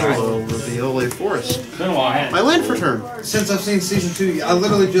will reveal a forest. My land for turn. Since I've seen season 2, I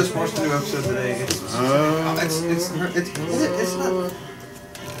literally just watched the new episode today. It's not.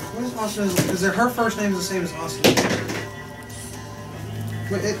 What is Austin? Is her first name is the same as Austin?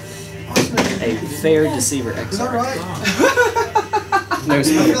 Wait, Austin A fair deceiver XR. Is that right? No, I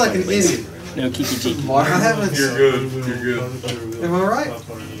feel like an idiot. no kiki jiki. I haven't. You're good. You're good. Am I right?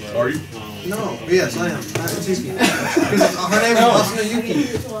 Are you? No. Yes, I am. Because her name was Asuna Yuki.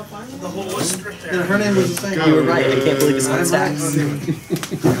 And her name was the same. You were right. I can't believe it's on stacks.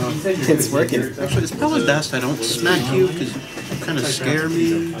 It's working. Actually, it's probably best I don't smack you because you kind of scare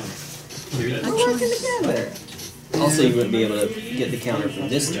me. Also, you wouldn't be able to get the counter from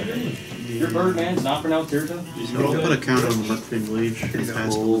this turn. Your bird man's not pronounced Muldrotha? I'll put a counter on the Mercury Leech and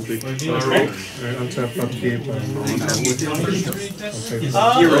pass the whole big. Alright, untap, upkeep.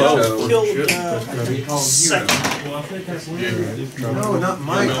 No, not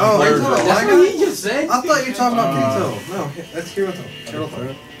Mike. Oh, I thought That's what he just said. I thought you were talking about Kito. No, that's Hiroto.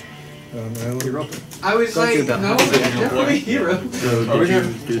 I was like, no, it's definitely Hero. So did you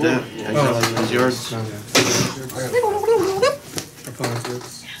do that? Is yours?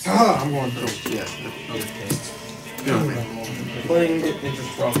 I'm going through. Yeah. Playing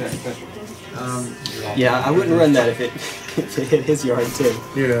interest drop that special. Yeah, I wouldn't run that if it hit his yard too.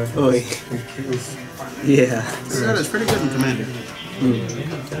 Yeah. Oy. Yeah. It's pretty good in Commander.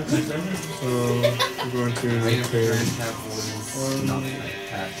 So we're going to take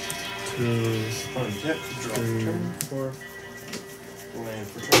 1, 2, 3, 4.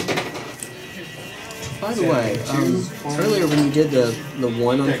 By the way, earlier when you did the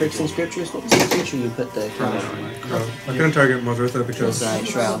one on Friction Scriptures, what was the creature you put the counter on? I couldn't target Muldrotha because...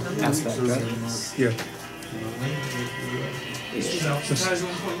 Shroud aspect, right? Yeah. Just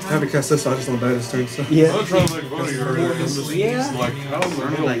have to cast this, so I just want to die this turn, so... Yeah. I'm trying to make fun of you earlier. I'm just Yeah. like, how the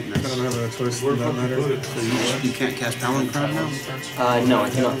hell? I don't have a choice in that matter. So you can't cast Palinchron now? No, I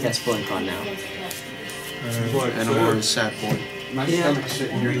cannot cast Palinchron now. And or is Sad Boy. My stomach's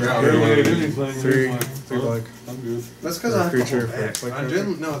sitting here Barely growling. did anything. Three Like, black. I'm good. That's because Creature for like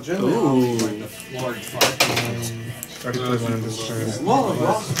generally. already played land this turn.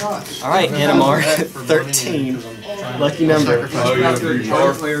 Alright, Animar, 13. Lucky number. Oh, yeah, you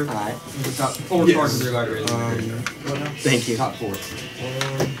are. Alright, Top 4 cards in their library. thank you. Top 4.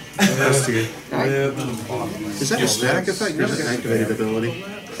 Investigate. Is that a static effect or is it an activated ability?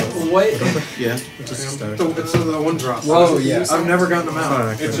 What? Yeah. Just static. It's the one drop. Oh, yeah. I've never gotten them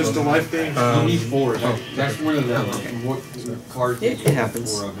out. Fine, It's just a life thing. You need 4. That's one of them. What cards It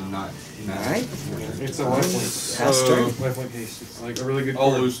happens. 4 of and not. Alright, It's a life link. pass turn. Lifelink haste. It's like a really good I'll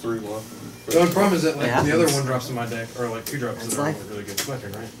card. lose 3 left. The only problem is that like It the other happens. one drops in my deck, or like 2 drops It's that are life. really good. It's my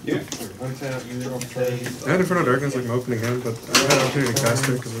turn, right? Yeah. One tap, you draw trade. I had Inferno Darkness like my opening hand, but I had an opportunity to cast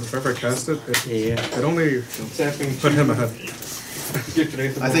it because if I ever cast it, Yeah. it only Tapping. put him ahead.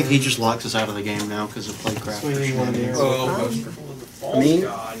 I think he just locks us out of the game now because of playcraft. Swinging one of the Oh, I mean,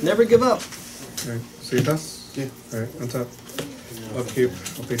 never give up. Alright, so you pass? Yeah. Alright, untap. Upkeep.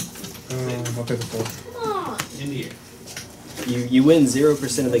 I'll pay the 4. You win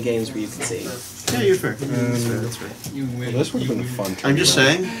 0% of the games where you concede. Yeah, you're fair. That's fair. This would have been fun. I'm just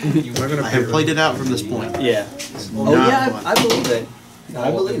saying, I'm not gonna I have played it out from this point. Yeah. Oh Not yeah, fun. I believe it.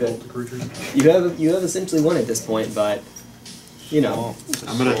 I believe it. You have essentially won at this point, but you know.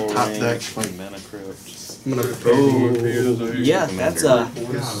 I'm gonna top deck. I'm gonna pay. Oh, yeah, that's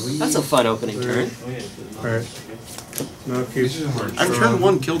a fun opening turn. Alright. No upkeep. I've turn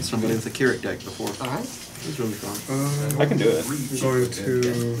 1 killed somebody with a Keurig deck before. All right. It was really fun. I can do it. I'm going to.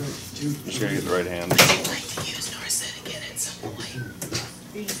 Just gotta get the right hand. I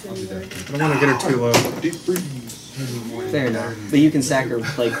don't want to get her too low. Fair enough. But you can sack her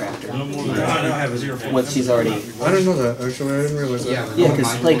Playcrafter I have a 0/4. once she's already. I didn't know that, actually. I didn't realize that. Yeah,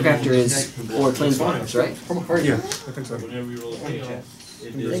 because Playcrafter is or Planeswalkers, right? Yeah, I think so. I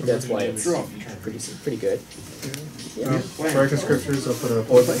think that's why it's pretty good. Dragon Scriptures, I'll put a.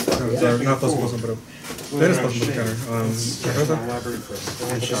 Not plus one, but a. That is plus one counter.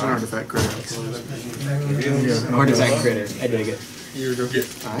 It's just an artifact critter. Artifact critter. I dig it. You're good.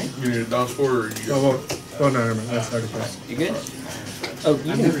 Alright. You need a dodge for it or you just... Oh, no, never mind. That's artifact. You good? Oh,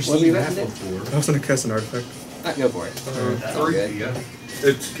 you can. What were you recommending? I was going to cast an artifact. Go for it. That's all good.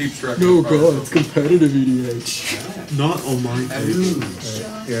 It keeps track of No, the power. God, it's competitive EDH. Not on my page.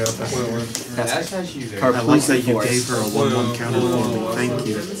 Yeah, that's what I wanted. That's how she's there. I like that you gave her a 1/1 counter for me. Thank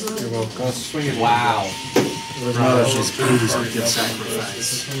you. You're welcome. Wow. She's please a good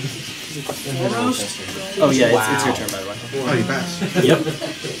sacrifice. Oh yeah, it's your turn by the way. Oh, you passed. Yep.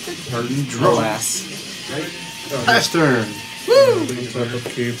 Draw. Alas. Pass turn. Woo!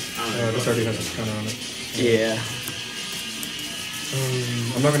 Upkeep. This already has a counter on it. Yeah.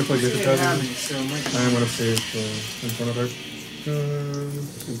 I'm not going to play Gravetide. I am going to save the Infernal Dark.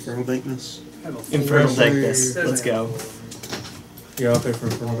 Infernal Dankness. Infernal Dankness. Let's go. Yeah, I'll pay for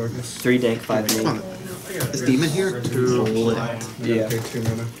Infernal Darkness. 3 dank, 5 Come on. mini. Is Demon here? Yeah. Pay 2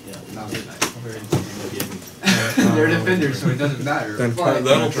 mana. They're defenders, so it doesn't matter. Then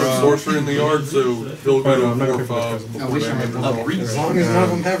That'll put sorcerer in the yard, so he'll go to 4 or 5. I wish I had As long as none of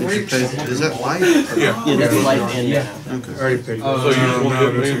them have reach. Is that life? Yeah. Yeah, that's life and mana. Okay. I already paid. So you just want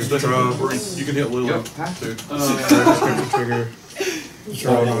to hit me instead draw. of you can hit Lily too. Trigger.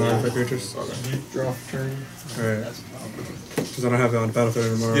 Draw on artifact creatures. Draw turn. Alright. Because I don't have it on the battlefield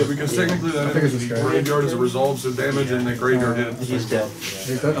anymore. Yeah, because technically that is the graveyard is a resolve, so damage and the graveyard hit. He's dead.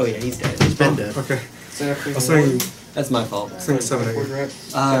 He's dead? Oh yeah, he's dead. He's been dead. Okay. I'll swing That's my fault. 7 at you.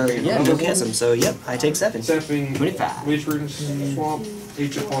 Yeah, no chasm. So yep, I take 7. Zapping 25. Leech Roots Swamp.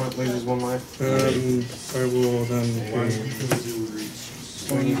 Each opponent loses 1 life. I will then pay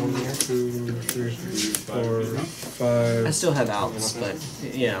 1, 2, 3, 4, 5. I still have outs, but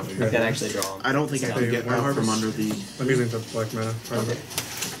you know, I've got to actually draw them. I don't think I can get out from under the... I'm using the black mana. Okay.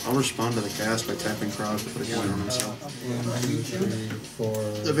 I'll respond to the cast by tapping Kraj to put a coin on himself. 1, 2, 3, 4.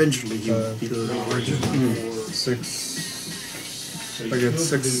 Eventually he could. 6. I get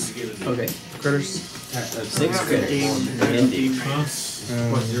 6 Okay. critters. 6 critters. Indeed.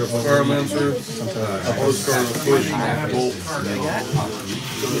 Pyromancer, postcard of push, bolt.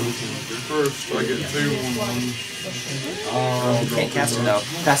 First, I get 2 1/1. Can't cast it though.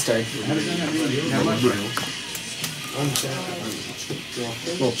 Fast turn.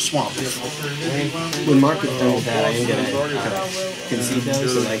 Well, swamp. When Mark is done with that, I am going to concede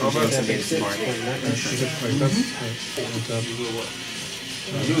those so that I can change some games to Mark. I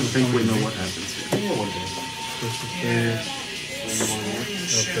think we know what happens here.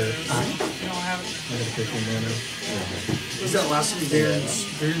 Is that last one Baron's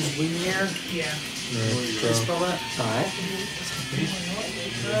Lumiere? Yeah. Spell that? Alright.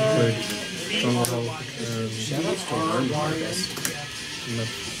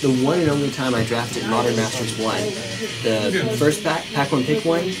 The one and only time I drafted Modern Masters 1, the first pack 1 pick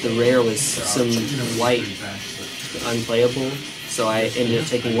 1, the rare was some white unplayable, so I ended up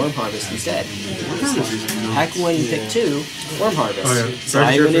taking Worm Harvest instead. Pack 1 pick 2, Worm Harvest. Oh, yeah. So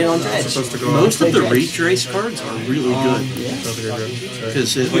I went in on Dredge. Most of the reach race cards are really good.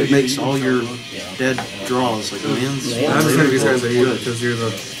 Because it makes all your dead draws like lands. I understand these guys are good because you're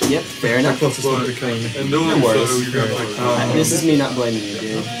the Yep, fair enough. closest one to killing me. And doing No so, worries. you're gonna like, This is me not blaming you,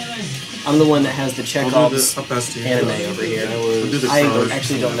 dude. I'm the one that has the Chekhov's I'll pass to you. anime over here. I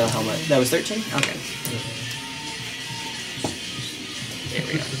actually don't know how much. That was 13? Okay. There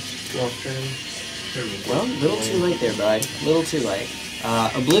we go. Well, little too late there, bud. Little too late.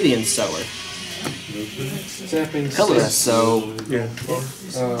 Oblivion Sower. Colorless, so Yeah.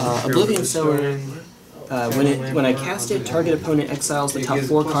 Oblivion Sower. When I cast it, target opponent exiles the top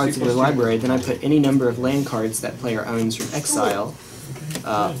 4 cards of their library. Then I put any number of land cards that player owns from exile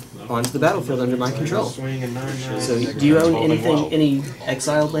onto the battlefield under my control. So, do you own any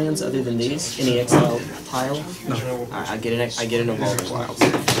exiled lands other than these? Any exiled pile? No. I get an Evolving Wilds.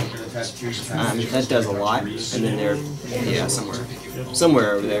 That does a lot, and then they're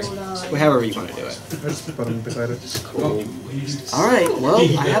somewhere over there. However you want to do it. I just put them beside it. Cool. All right. Well,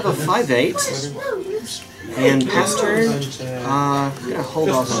 I have a 5/8. And past turn, I'm gonna hold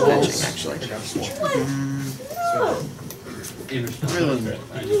off on fetching actually.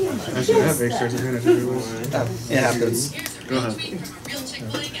 Actually, I have extras advantage everywhere. It happens. Go ahead.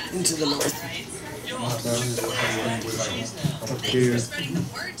 Into the north. Okay.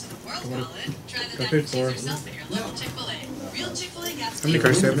 I paid 4. How many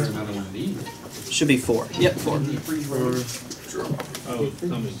cards do you have now? Should be 4. Yep, 4. 4.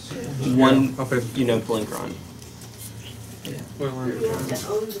 One, I'll pay. Blinkron.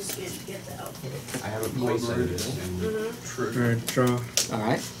 Alright, draw.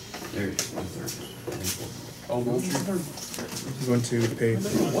 Alright. I'm going to pay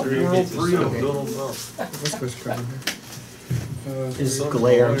 3. What's this card in here? Is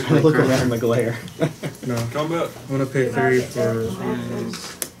glare. I'm trying to look around my glare. No. combat. I'm going to pay 3 for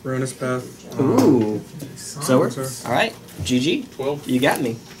Ruinous Path. Ooh. Sower? Alright. GG. 12. You got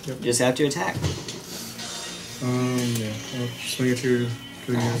me. Yep. Just have to attack. Yeah. I'll swing at you.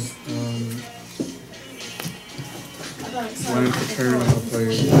 Land for turn, I'm going to play.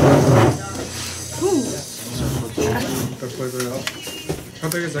 I'll play right out. How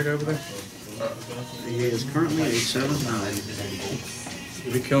big is that guy over there? He is currently a 7/9.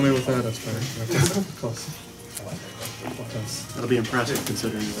 If you kill me with that, that's fine. Close. That'll be impressive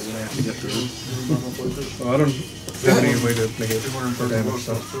considering what I have to get through. Well, I don't have any way to make it for damage,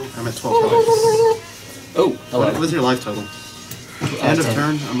 so. I'm at 12 life. Oh, hello. What's your life total? End of 10.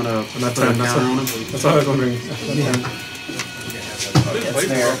 turn, I'm gonna I'm at put a 10. counter on him. That's all I was wondering. That's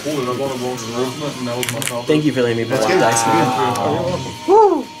fair. I pulled it up on a roll and that was my top. Thank you for letting me pull out dice again.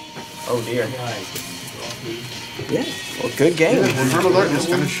 Woo! Oh dear. Yeah. Well, good game. Infernal Darkness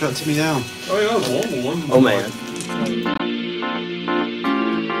kind of shuts me down. Oh yeah, that was a long one. Oh man.